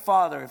 Heavenly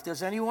Father, if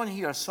there's anyone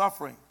here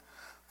suffering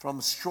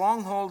from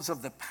strongholds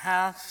of the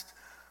past,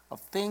 of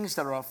things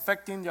that are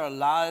affecting their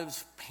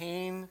lives,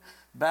 pain,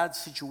 bad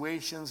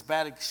situations,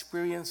 bad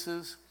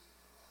experiences,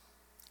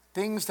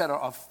 things that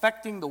are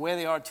affecting the way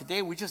they are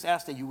today, we just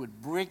ask that you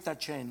would break that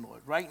chain,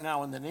 Lord, right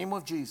now in the name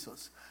of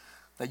Jesus,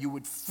 that you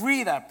would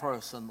free that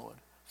person, Lord.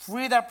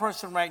 Free that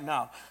person right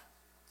now.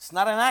 It's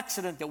not an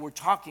accident that we're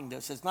talking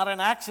this. It's not an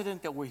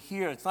accident that we're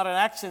here. It's not an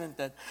accident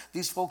that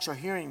these folks are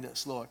hearing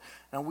this, Lord.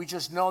 And we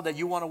just know that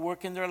you want to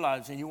work in their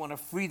lives and you want to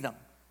free them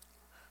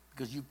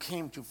because you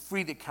came to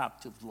free the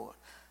captives, Lord.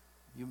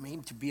 You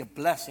came to be a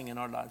blessing in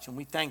our lives. And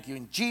we thank you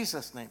in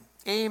Jesus' name.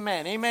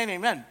 Amen, amen,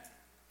 amen.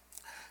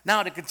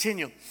 Now to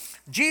continue.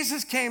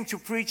 Jesus came to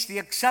preach the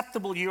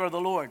acceptable year of the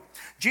Lord.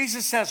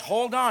 Jesus says,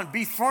 hold on,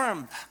 be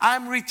firm.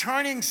 I'm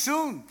returning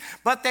soon.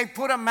 But they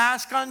put a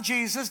mask on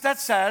Jesus that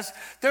says,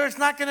 there's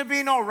not going to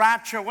be no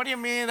rapture. What do you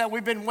mean that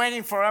we've been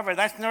waiting forever?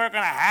 That's never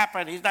going to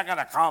happen. He's not going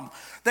to come.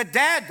 The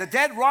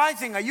dead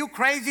rising. Are you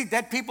crazy?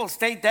 Dead people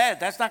stay dead.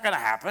 That's not going to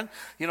happen.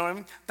 You know what I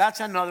mean? That's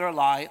another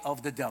lie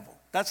of the devil.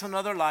 That's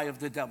another lie of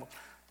the devil.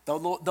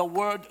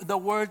 The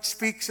word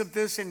speaks of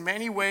this in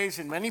many ways,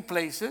 in many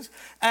places,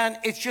 and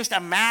it's just a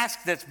mask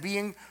that's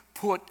being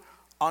put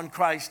on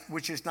Christ,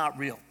 which is not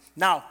real.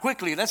 Now,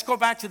 quickly, let's go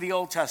back to the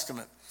Old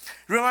Testament.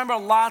 Remember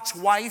Lot's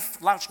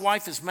wife? Lot's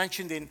wife is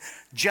mentioned in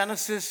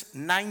Genesis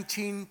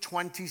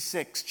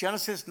 19:26.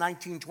 Genesis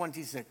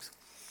 19:26.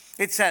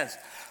 It says,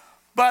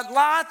 but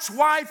Lot's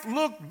wife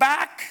looked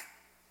back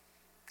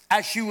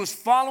as she was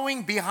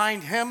following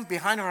behind him,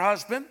 behind her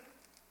husband,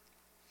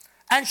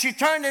 and she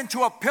turned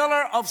into a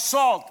pillar of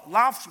salt.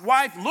 Lot's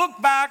wife looked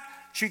back.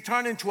 She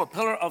turned into a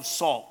pillar of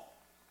salt.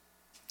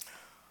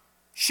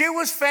 She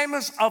was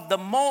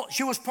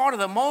she was part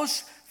of the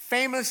most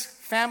famous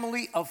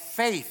family of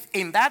faith.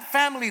 In that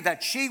family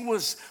that she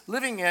was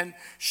living in,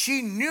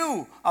 she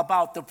knew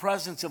about the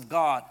presence of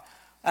God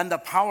and the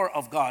power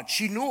of God.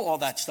 She knew all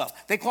that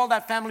stuff. They call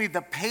that family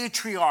the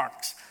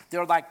patriarchs.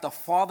 They're like the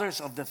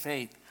fathers of the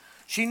faith.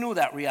 She knew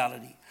that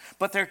reality.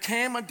 But there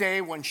came a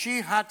day when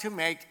she had to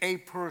make a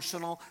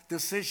personal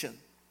decision.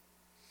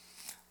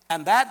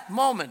 And that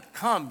moment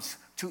comes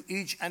to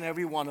each and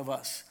every one of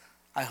us.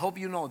 I hope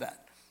you know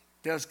that.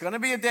 There's going to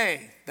be a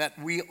day that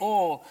we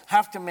all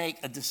have to make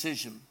a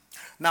decision.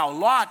 Now,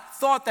 Lot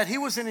thought that he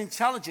was an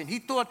intelligent. He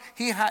thought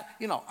he had,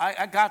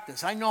 I got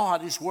this. I know how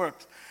this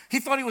works. He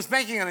thought he was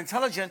making an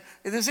intelligent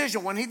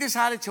decision when he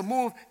decided to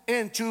move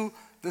into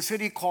the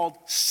city called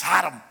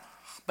Sodom.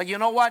 But you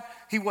know what?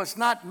 He was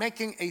not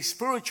making a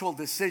spiritual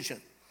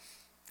decision.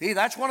 See,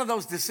 that's one of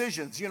those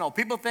decisions.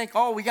 People think,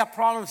 oh, we got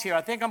problems here.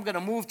 I think I'm going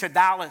to move to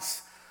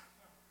Dallas.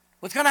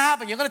 What's going to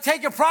happen? You're going to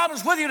take your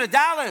problems with you to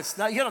Dallas.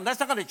 Now, that's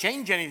not going to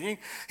change anything.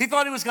 He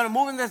thought he was going to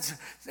move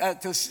into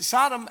to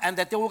Sodom and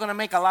that they were going to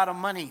make a lot of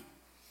money.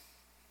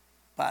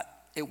 But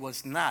it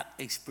was not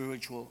a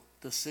spiritual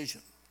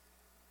decision.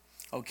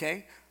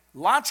 Okay?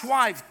 Lot's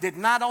wife did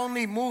not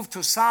only move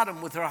to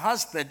Sodom with her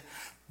husband,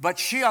 but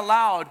she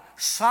allowed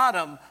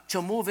Sodom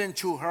to move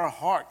into her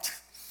heart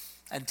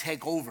and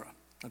take over.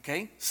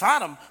 Okay?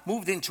 Sodom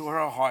moved into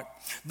her heart.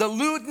 The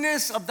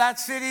lewdness of that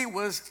city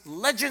was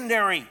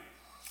legendary,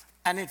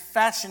 and it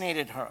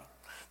fascinated her.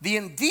 The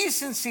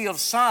indecency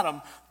of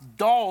Sodom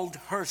dulled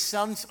her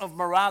sense of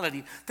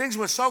morality. Things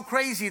were so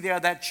crazy there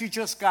that she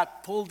just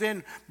got pulled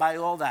in by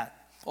all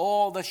that.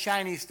 All the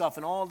shiny stuff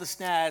and all the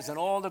snazz and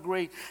all the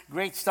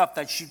great stuff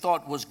that she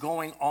thought was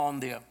going on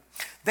there.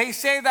 They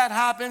say that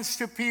happens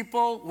to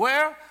people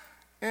where?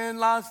 In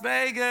Las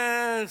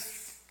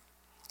Vegas.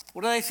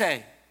 What do they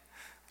say?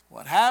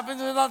 What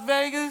happens in Las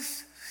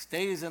Vegas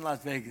stays in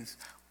Las Vegas.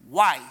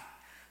 Why?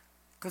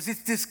 Because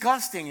it's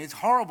disgusting. It's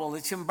horrible.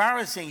 It's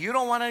embarrassing. You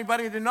don't want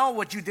anybody to know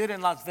what you did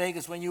in Las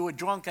Vegas when you were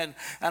drunk and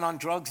on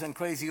drugs and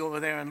crazy over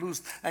there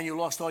and you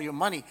lost all your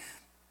money.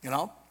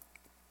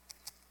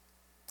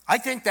 I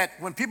think that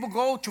when people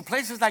go to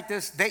places like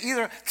this, they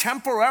either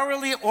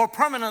temporarily or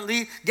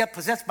permanently get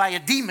possessed by a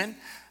demon,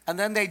 and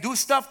then they do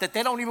stuff that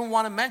they don't even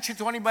want to mention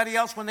to anybody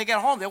else when they get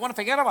home. They want to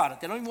forget about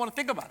it. They don't even want to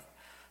think about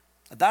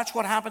it. That's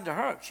what happened to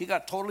her. She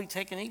got totally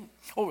taken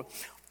over.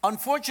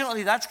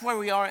 Unfortunately, that's where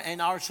we are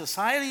in our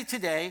society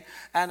today,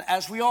 and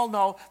as we all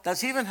know,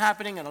 that's even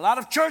happening in a lot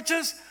of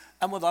churches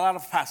and with a lot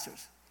of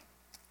pastors.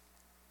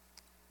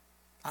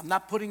 I'm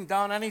not putting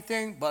down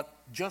anything, but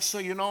just so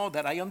you know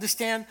that I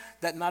understand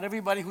that not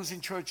everybody who's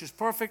in church is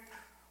perfect.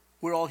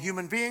 We're all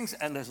human beings,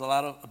 and there's a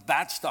lot of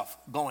bad stuff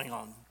going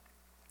on.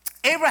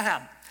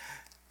 Abraham,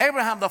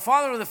 the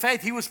father of the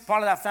faith, he was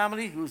part of that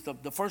family. He was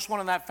the first one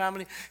in that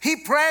family.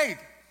 He prayed.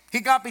 He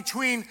got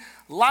between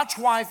Lot's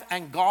wife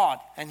and God,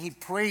 and he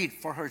prayed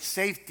for her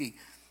safety.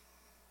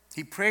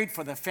 He prayed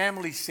for the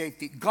family's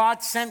safety.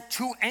 God sent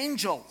 2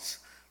 angels.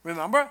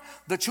 Remember?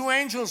 The 2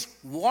 angels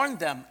warned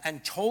them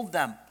and told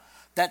them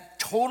that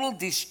total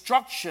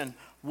destruction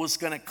was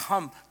going to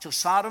come to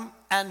Sodom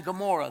and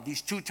Gomorrah,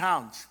 these 2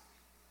 towns.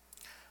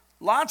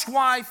 Lot's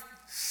wife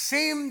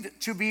seemed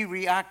to be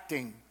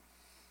reacting,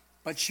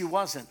 but she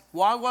wasn't.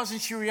 Why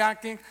wasn't she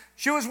reacting?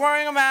 She was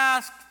wearing a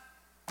mask.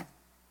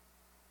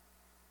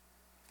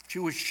 She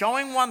was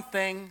showing one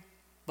thing,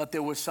 but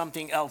there was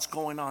something else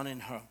going on in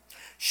her.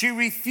 She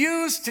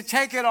refused to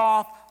take it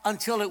off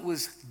until it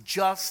was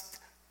just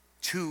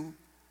too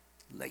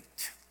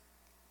late.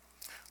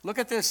 Look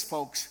at this,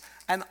 folks.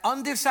 An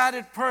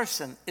undecided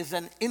person is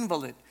an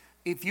invalid.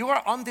 If you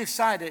are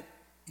undecided,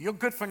 you're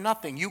good for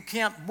nothing. You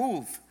can't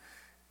move.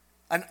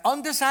 An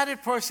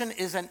undecided person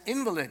is an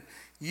invalid.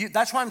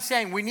 That's why I'm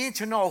saying we need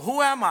to know,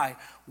 who am I?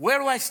 Where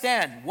do I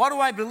stand? What do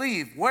I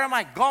believe? Where am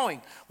I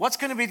going? What's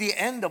going to be the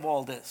end of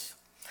all this?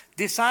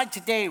 Decide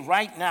today,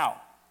 right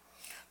now.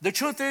 The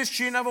truth is,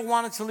 she never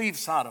wanted to leave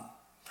Sodom.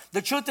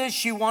 The truth is,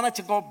 she wanted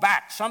to go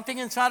back. Something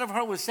inside of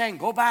her was saying,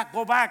 go back,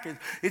 go back.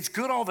 It's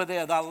good over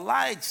there. The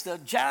lights, the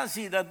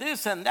jazzy, the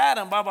this and that,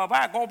 and blah, blah,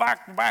 blah. Go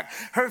back, go back.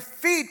 Her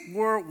feet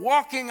were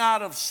walking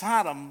out of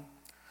Sodom,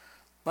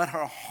 but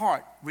her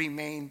heart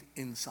remained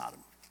in Sodom.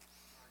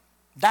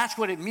 That's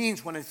what it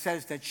means when it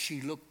says that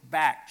she looked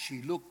back.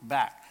 She looked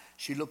back.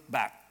 She looked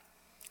back.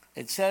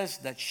 It says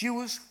that she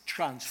was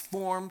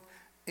transformed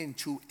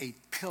into a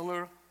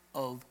pillar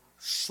of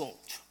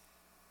salt.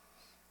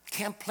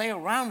 Can't play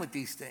around with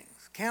these things.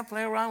 Can't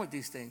play around with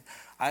these things.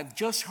 I've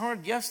just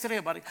heard yesterday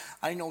about it.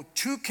 I know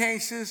 2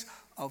 cases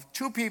of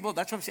 2 people.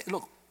 That's what I'm saying.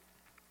 Look,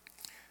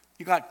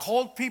 you got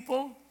cold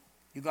people,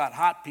 you got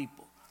hot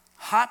people.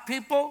 Hot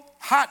people,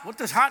 hot. What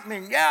does hot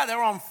mean? Yeah,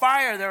 they're on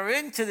fire. They're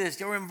into this.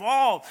 They're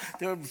involved.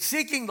 They're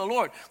seeking the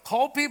Lord.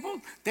 Cold people,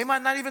 they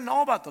might not even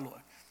know about the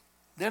Lord.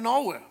 They're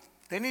nowhere.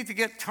 They need to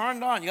get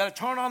turned on. You got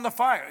to turn on the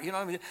fire. You know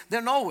what I mean?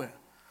 They're nowhere.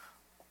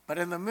 But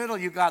in the middle,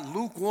 you got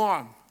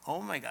lukewarm.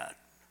 Oh, my God.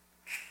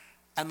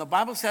 And the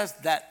Bible says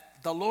that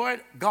the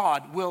Lord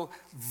God will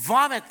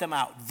vomit them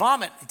out.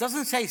 Vomit. It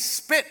doesn't say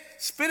spit.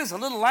 Spit is a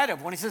little lighter.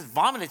 But when he says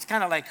vomit, it's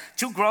kind of like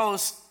too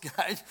gross.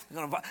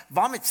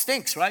 Vomit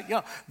stinks, right? You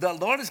know, the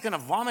Lord is going to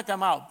vomit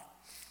them out.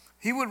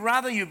 He would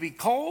rather you be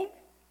cold,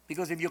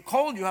 because if you're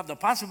cold, you have the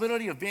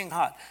possibility of being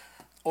hot,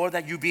 or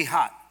that you be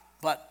hot.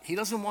 But he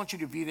doesn't want you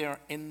to be there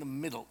in the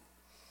middle.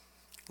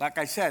 Like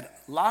I said,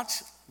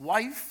 Lot's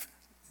wife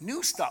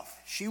knew stuff.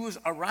 She was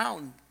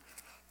around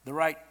the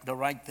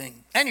right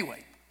thing.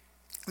 Anyway,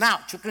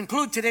 now to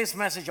conclude today's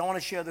message, I want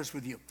to share this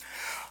with you.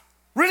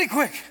 Really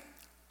quick.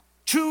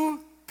 2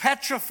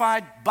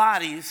 petrified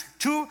bodies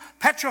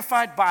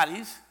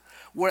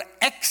were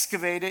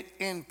excavated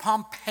in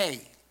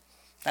Pompeii.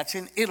 That's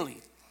in Italy.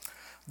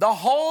 The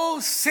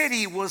whole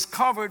city was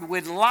covered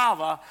with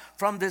lava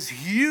from this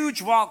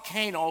huge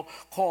volcano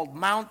called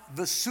Mount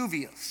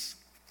Vesuvius.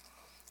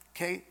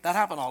 Okay, that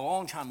happened a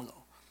long time ago.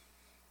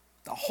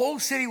 The whole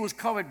city was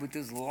covered with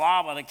this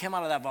lava that came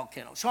out of that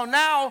volcano. So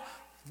now,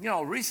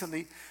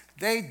 recently,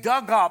 they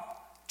dug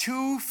up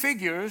 2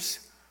 figures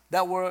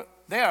that were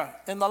there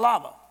in the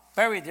lava,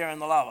 buried there in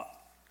the lava.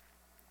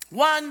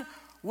 One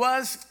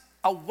was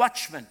a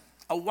watchman.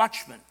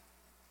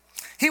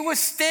 He was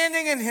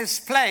standing in his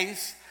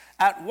place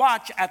at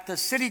watch at the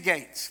city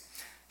gates.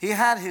 He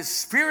had his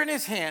spear in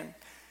his hand.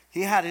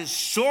 He had his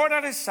sword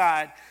at his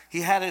side.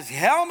 He had his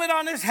helmet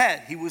on his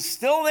head. He was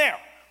still there.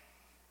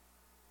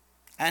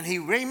 And he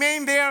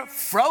remained there,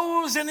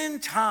 frozen in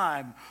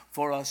time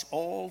for us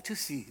all to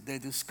see. They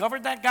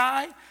discovered that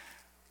guy.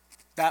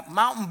 That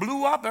mountain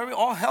blew up.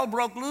 All hell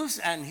broke loose.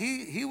 And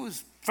he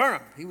was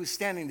firm. He was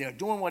standing there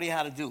doing what he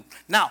had to do.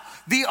 Now,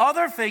 the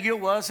other figure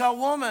was a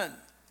woman.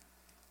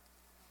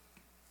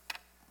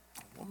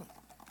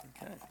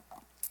 Okay.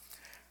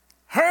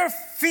 Her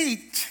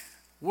feet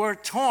were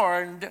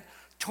turned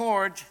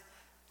toward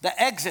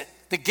the exit,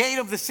 the gate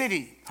of the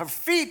city. Her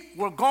feet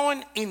were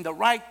going in the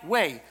right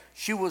way.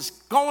 She was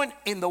going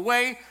in the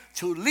way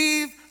to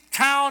leave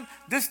town.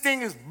 This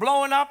thing is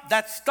blowing up.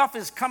 That stuff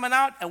is coming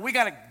out, and we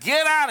got to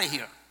get out of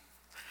here.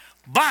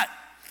 But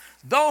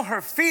though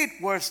her feet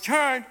were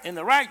turned in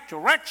the right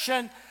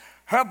direction,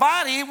 her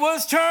body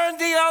was turned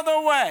the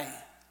other way.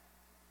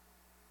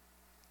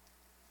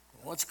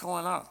 What's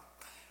going on?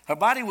 Her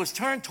body was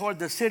turned toward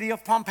the city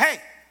of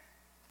Pompeii,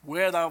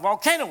 where the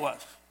volcano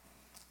was.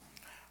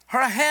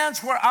 Her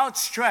hands were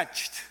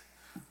outstretched.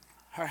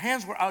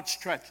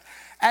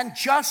 And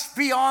just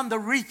beyond the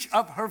reach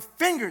of her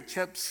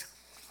fingertips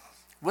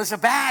was a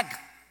bag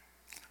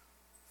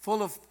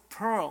full of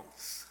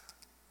pearls.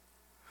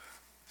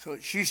 So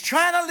she's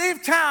trying to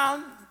leave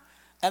town,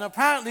 and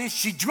apparently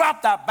she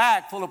dropped that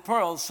bag full of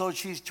pearls. So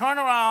she's turned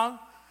around,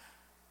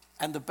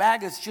 and the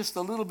bag is just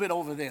a little bit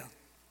over there.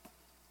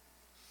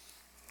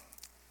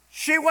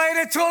 She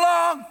waited too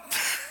long.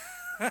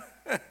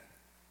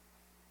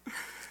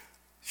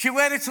 She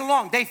waited too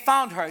long. They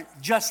found her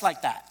just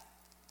like that.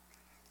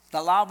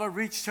 The lava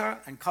reached her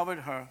and covered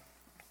her,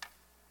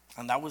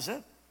 and that was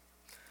it.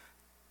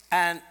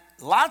 And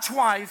Lot's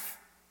wife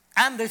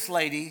and this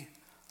lady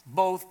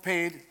both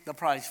paid the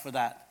price for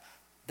that.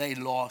 They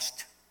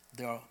lost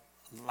their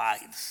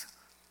lives.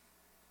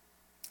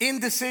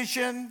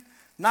 Indecision,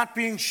 not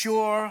being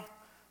sure.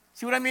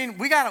 See what I mean?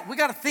 We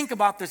gotta think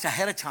about this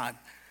ahead of time.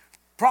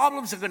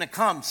 Problems are going to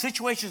come.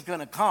 Situations are going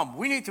to come.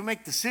 We need to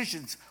make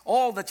decisions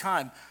all the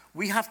time.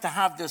 We have to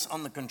have this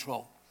under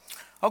control.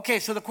 Okay,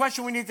 so the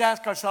question we need to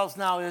ask ourselves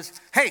now is,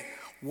 hey,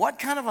 what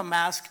kind of a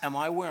mask am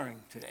I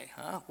wearing today?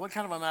 What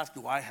kind of a mask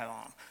do I have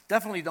on?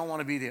 Definitely don't want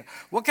to be there.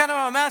 What kind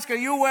of a mask are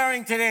you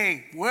wearing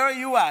today? Where are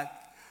you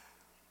at?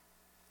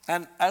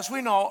 And as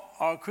we know,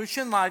 our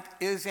Christian life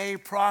is a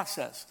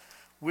process.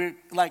 We're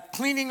like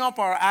cleaning up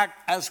our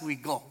act as we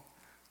go.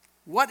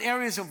 What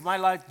areas of my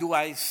life do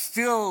I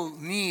still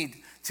need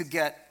to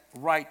get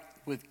right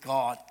with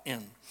God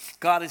in.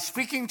 God is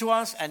speaking to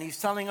us, and he's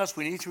telling us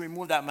we need to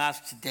remove that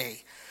mask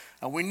today.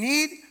 And we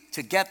need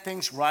to get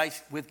things right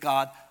with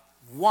God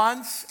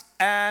once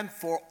and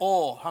for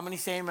all. How many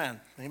say amen?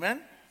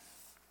 Amen?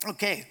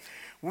 Okay,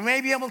 we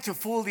may be able to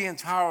fool the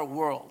entire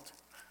world,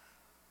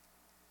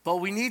 but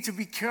we need to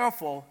be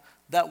careful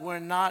that we're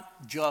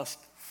not just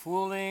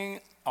fooling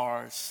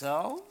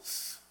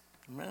ourselves.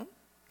 Amen?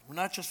 We're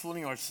not just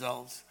fooling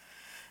ourselves.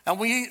 And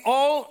we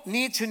all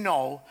need to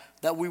know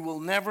that we will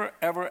never,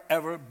 ever,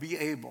 ever be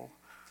able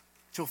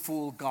to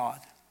fool God.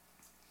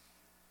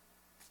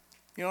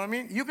 You know what I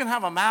mean? You can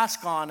have a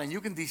mask on and you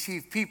can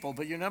deceive people,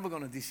 but you're never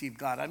going to deceive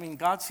God. I mean,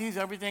 God sees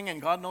everything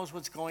and God knows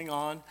what's going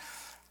on.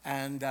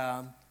 And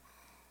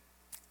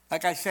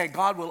like I said,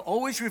 God will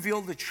always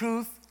reveal the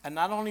truth. And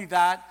not only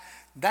that,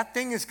 that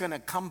thing is going to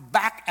come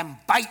back and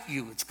bite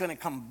you. It's going to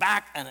come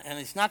back and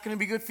it's not going to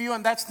be good for you.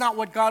 And that's not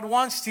what God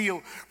wants to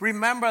you.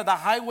 Remember the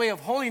highway of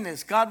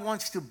holiness. God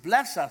wants to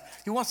bless us.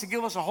 He wants to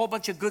give us a whole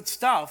bunch of good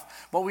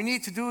stuff. What we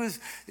need to do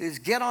is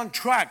get on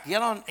track.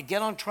 Get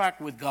on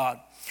track with God.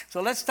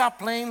 So let's stop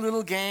playing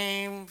little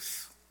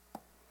games.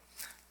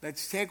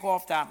 Let's take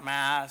off that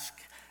mask.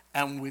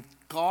 And with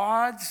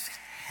God's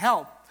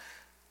help,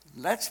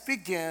 let's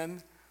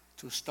begin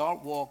to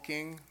start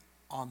walking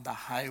on the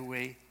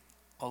highway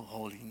of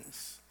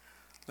holiness.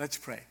 Let's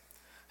pray.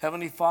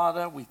 Heavenly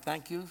Father, we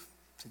thank you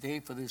today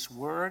for this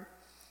word.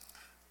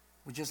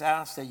 We just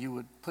ask that you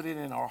would put it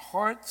in our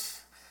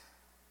hearts,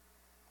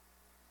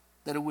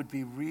 that it would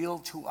be real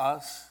to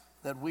us,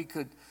 that we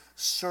could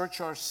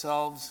search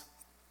ourselves,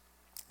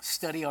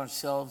 study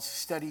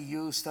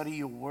you, study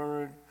your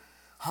word,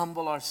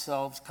 humble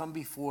ourselves, come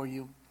before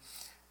you,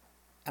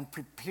 and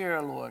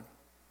prepare, Lord.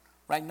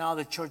 Right now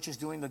the church is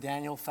doing the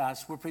Daniel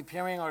fast. We're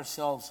preparing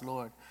ourselves,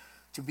 Lord,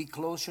 to be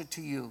closer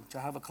to you, to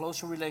have a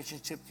closer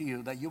relationship to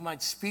you, that you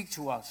might speak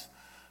to us,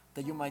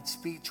 that you might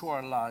speak to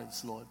our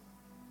lives, Lord.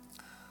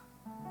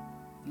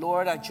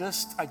 Lord, I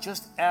just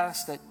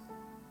ask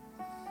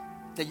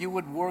that you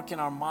would work in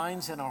our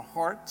minds and our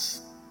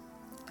hearts,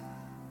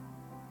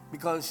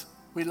 because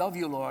we love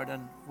you, Lord,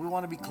 and we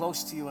want to be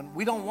close to you, and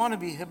we don't want to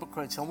be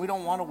hypocrites, and we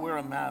don't want to wear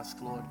a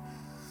mask, Lord.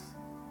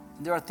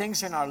 There are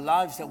things in our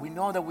lives that we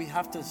know that we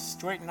have to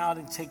straighten out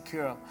and take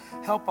care of.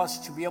 Help us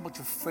to be able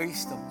to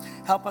face them.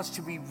 Help us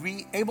to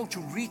be able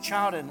to reach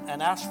out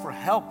and ask for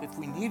help if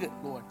we need it,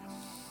 Lord.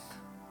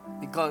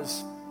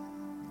 Because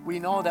we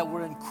know that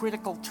we're in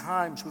critical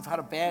times. We've had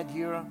a bad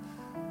year.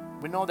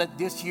 We know that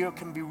this year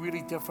can be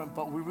really different,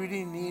 but we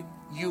really need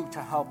you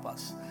to help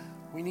us.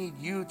 We need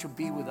you to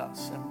be with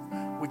us.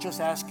 And we're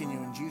just asking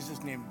you in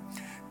Jesus' name.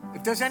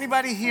 If there's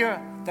anybody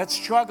here that's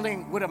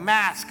struggling with a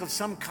mask of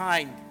some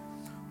kind,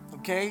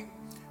 okay?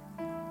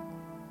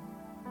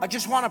 I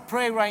just want to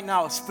pray right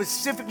now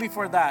specifically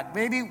for that.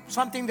 Maybe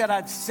something that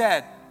I've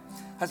said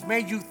has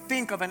made you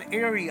think of an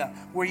area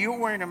where you're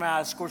wearing a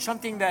mask, or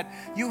something that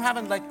you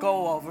haven't let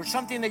go of, or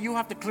something that you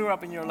have to clear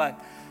up in your life.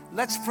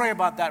 Let's pray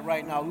about that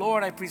right now.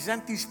 Lord, I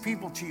present these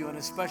people to you in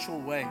a special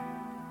way.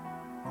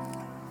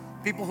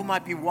 People who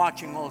might be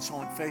watching also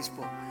on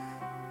Facebook.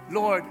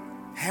 Lord,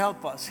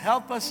 help us.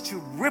 Help us to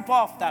rip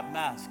off that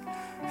mask.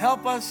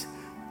 Help us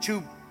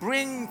to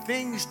bring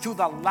things to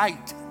the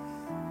light.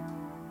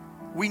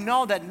 We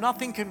know that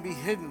nothing can be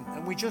hidden,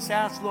 and we just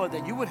ask, Lord,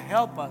 that you would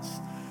help us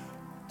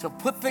to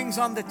put things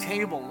on the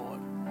table,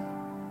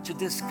 Lord, to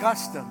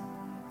discuss them,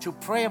 to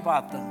pray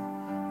about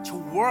them, to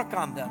work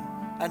on them,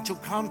 and to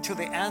come to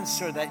the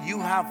answer that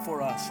you have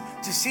for us,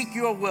 to seek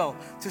your will,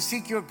 to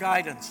seek your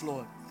guidance,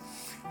 Lord.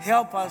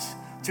 Help us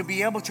to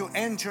be able to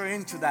enter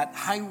into that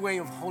highway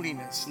of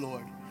holiness,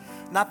 Lord.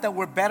 Not that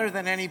we're better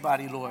than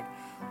anybody, Lord,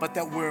 but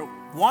that we're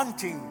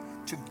wanting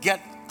to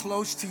get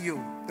close to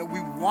you, that we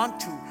want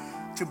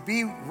to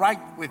be right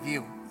with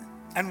you.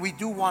 And we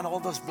do want all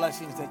those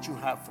blessings that you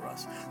have for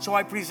us. So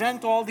I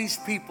present all these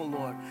people,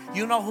 Lord.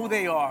 You know who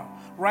they are.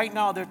 Right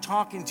now they're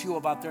talking to you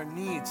about their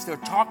needs. They're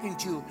talking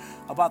to you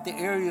about the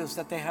areas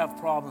that they have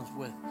problems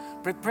with.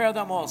 Prepare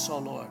them also,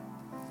 Lord.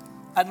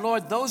 And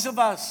Lord, those of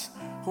us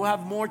who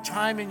have more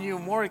time in you,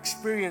 more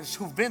experience,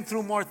 who've been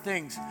through more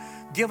things,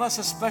 give us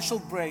a special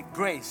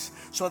grace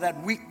so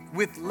that we,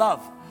 with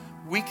love,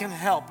 we can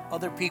help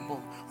other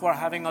people who are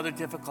having other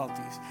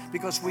difficulties,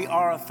 because we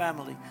are a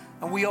family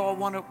and we all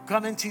want to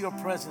come into your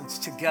presence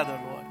together,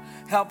 Lord.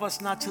 Help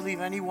us not to leave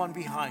anyone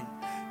behind.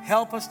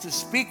 Help us to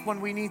speak when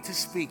we need to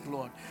speak,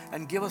 Lord,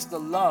 and give us the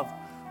love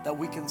that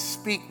we can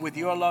speak with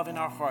your love in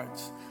our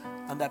hearts,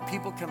 and that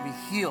people can be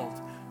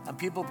healed and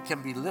people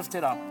can be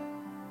lifted up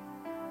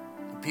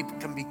and people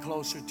can be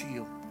closer to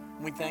you.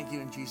 And we thank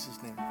you in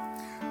Jesus' name.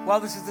 Well,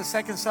 this is the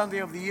second Sunday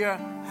of the year.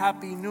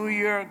 Happy New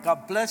Year.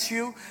 God bless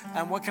you.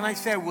 And what can I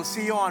say? We'll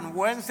see you on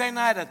Wednesday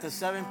night at the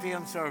 7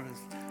 p.m. service.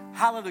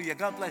 Hallelujah.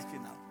 God bless you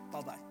now.